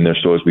have them in their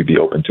stores, we'd be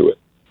open to it.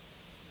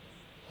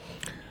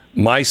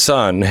 My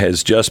son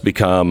has just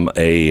become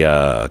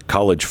a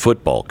college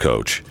football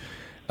coach,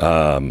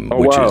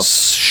 which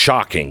is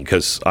shocking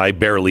because I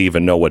barely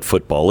even know what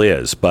football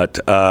is. But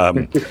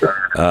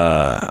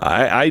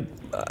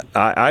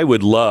I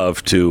would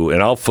love to,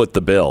 and I'll foot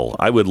the bill,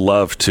 I would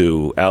love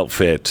to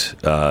outfit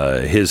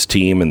his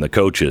team and the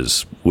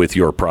coaches with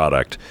your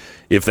product.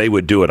 If they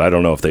would do it, I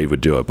don't know if they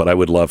would do it, but I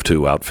would love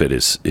to outfit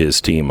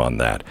his team on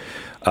that.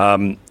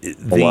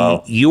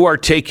 You're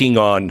taking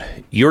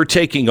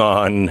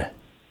on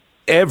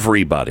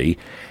everybody,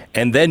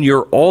 and then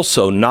you're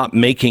also not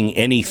making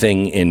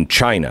anything in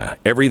China.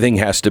 Everything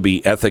has to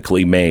be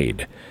ethically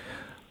made.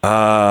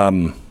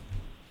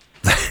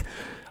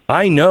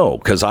 I know,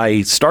 because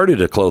I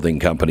started a clothing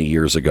company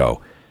years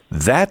ago.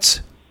 That's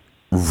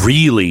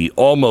really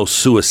almost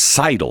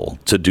suicidal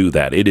to do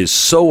that. It is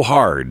so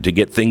hard to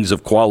get things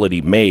of quality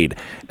made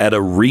at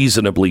a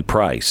reasonably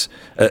price,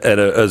 at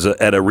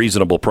a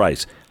reasonable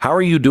price. How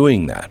are you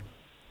doing that?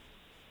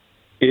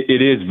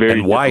 It is very.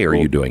 And why are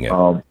you doing it?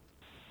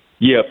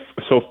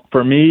 So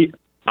for me,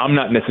 I'm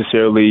not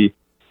necessarily,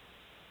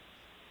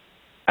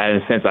 in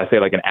a sense, I say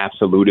like an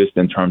absolutist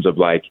in terms of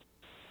like,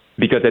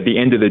 because at the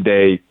end of the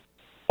day,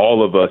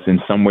 all of us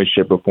in some way,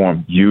 shape, or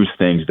form use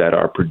things that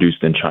are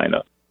produced in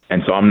China.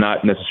 And so I'm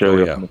not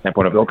necessarily from the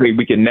standpoint of, okay,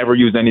 we can never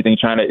use anything in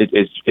China.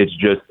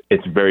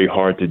 It's very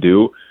hard to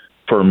do.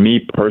 For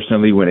me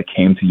personally, when it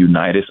came to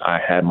Unitas, I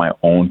had my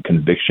own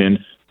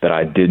conviction that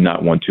I did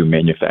not want to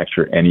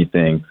manufacture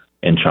anything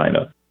in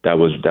China. That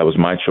was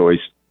my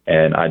choice,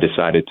 and I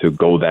decided to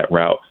go that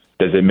route.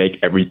 Does it make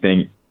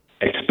everything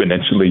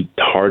exponentially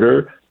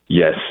harder?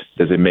 Yes.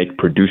 Does it make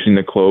producing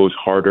the clothes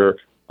harder?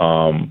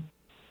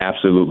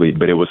 Absolutely.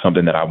 But it was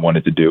something that I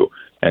wanted to do.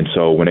 And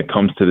so when it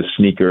comes to the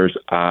sneakers,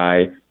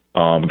 I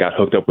got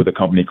hooked up with a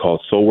company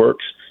called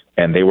Soulworks,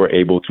 and they were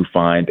able to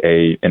find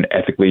an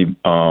ethically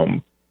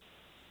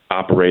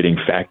operating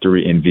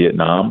factory in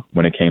Vietnam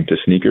when it came to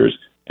sneakers.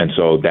 And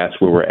so that's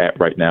where we're at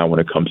right now when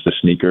it comes to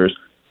sneakers.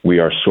 We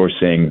are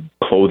sourcing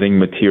clothing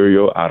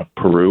material out of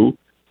Peru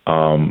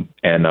and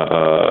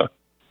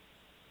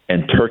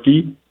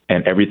Turkey,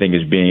 and everything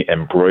is being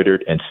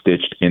embroidered and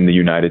stitched in the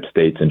United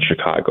States in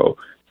Chicago.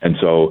 And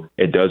so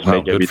it does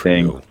make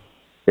everything.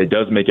 It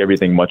does make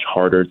everything much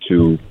harder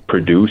to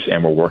produce,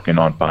 and we're working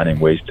on finding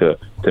ways to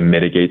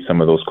mitigate some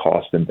of those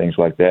costs and things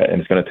like that.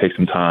 And it's going to take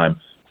some time,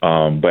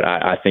 but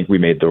I think we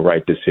made the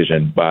right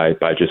decision by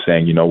just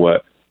saying, you know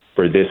what,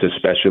 for this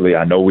especially,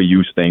 I know we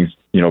use things,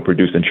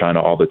 produced in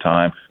China all the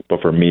time, but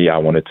for me, I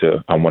wanted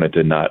to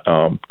not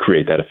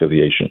create that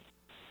affiliation.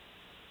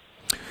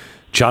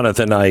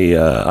 Jonathan,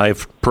 I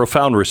have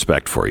profound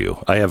respect for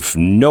you. I have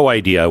no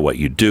idea what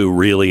you do,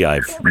 really.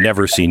 I've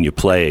never seen you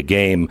play a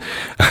game,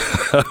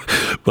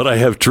 but I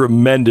have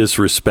tremendous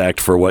respect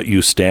for what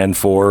you stand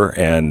for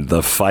and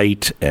the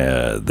fight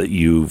that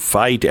you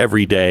fight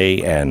every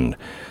day and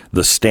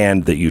the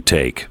stand that you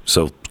take.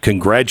 So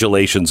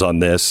congratulations on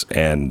this,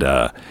 and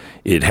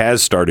it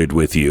has started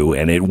with you,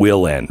 and it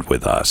will end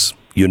with us.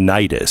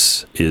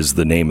 Unitas is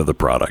the name of the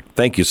product.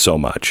 Thank you so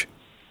much.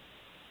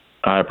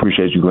 I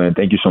appreciate you, Glenn.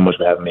 Thank you so much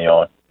for having me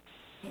on.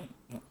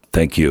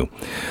 Thank you.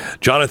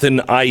 Jonathan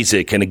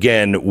Isaac. And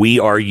again,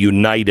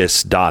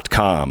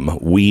 weareunitas.com.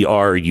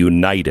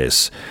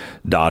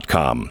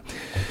 Weareunitas.com.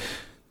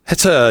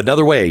 That's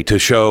another way to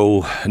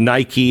show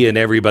Nike and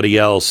everybody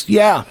else,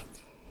 yeah.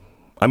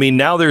 I mean,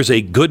 now there's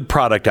a good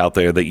product out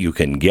there that you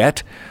can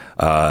get.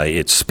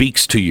 It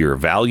speaks to your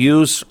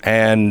values,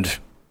 and,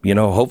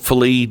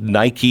 hopefully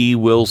Nike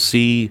will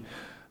see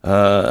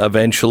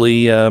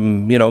eventually,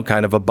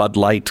 kind of a Bud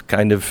Light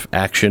kind of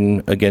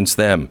action against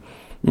them.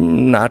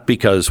 Not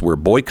because we're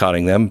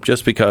boycotting them,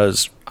 just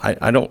because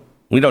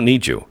we don't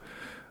need you.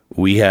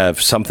 We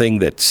have something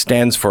that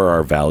stands for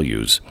our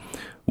values.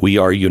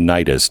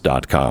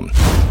 Weareunitas.com.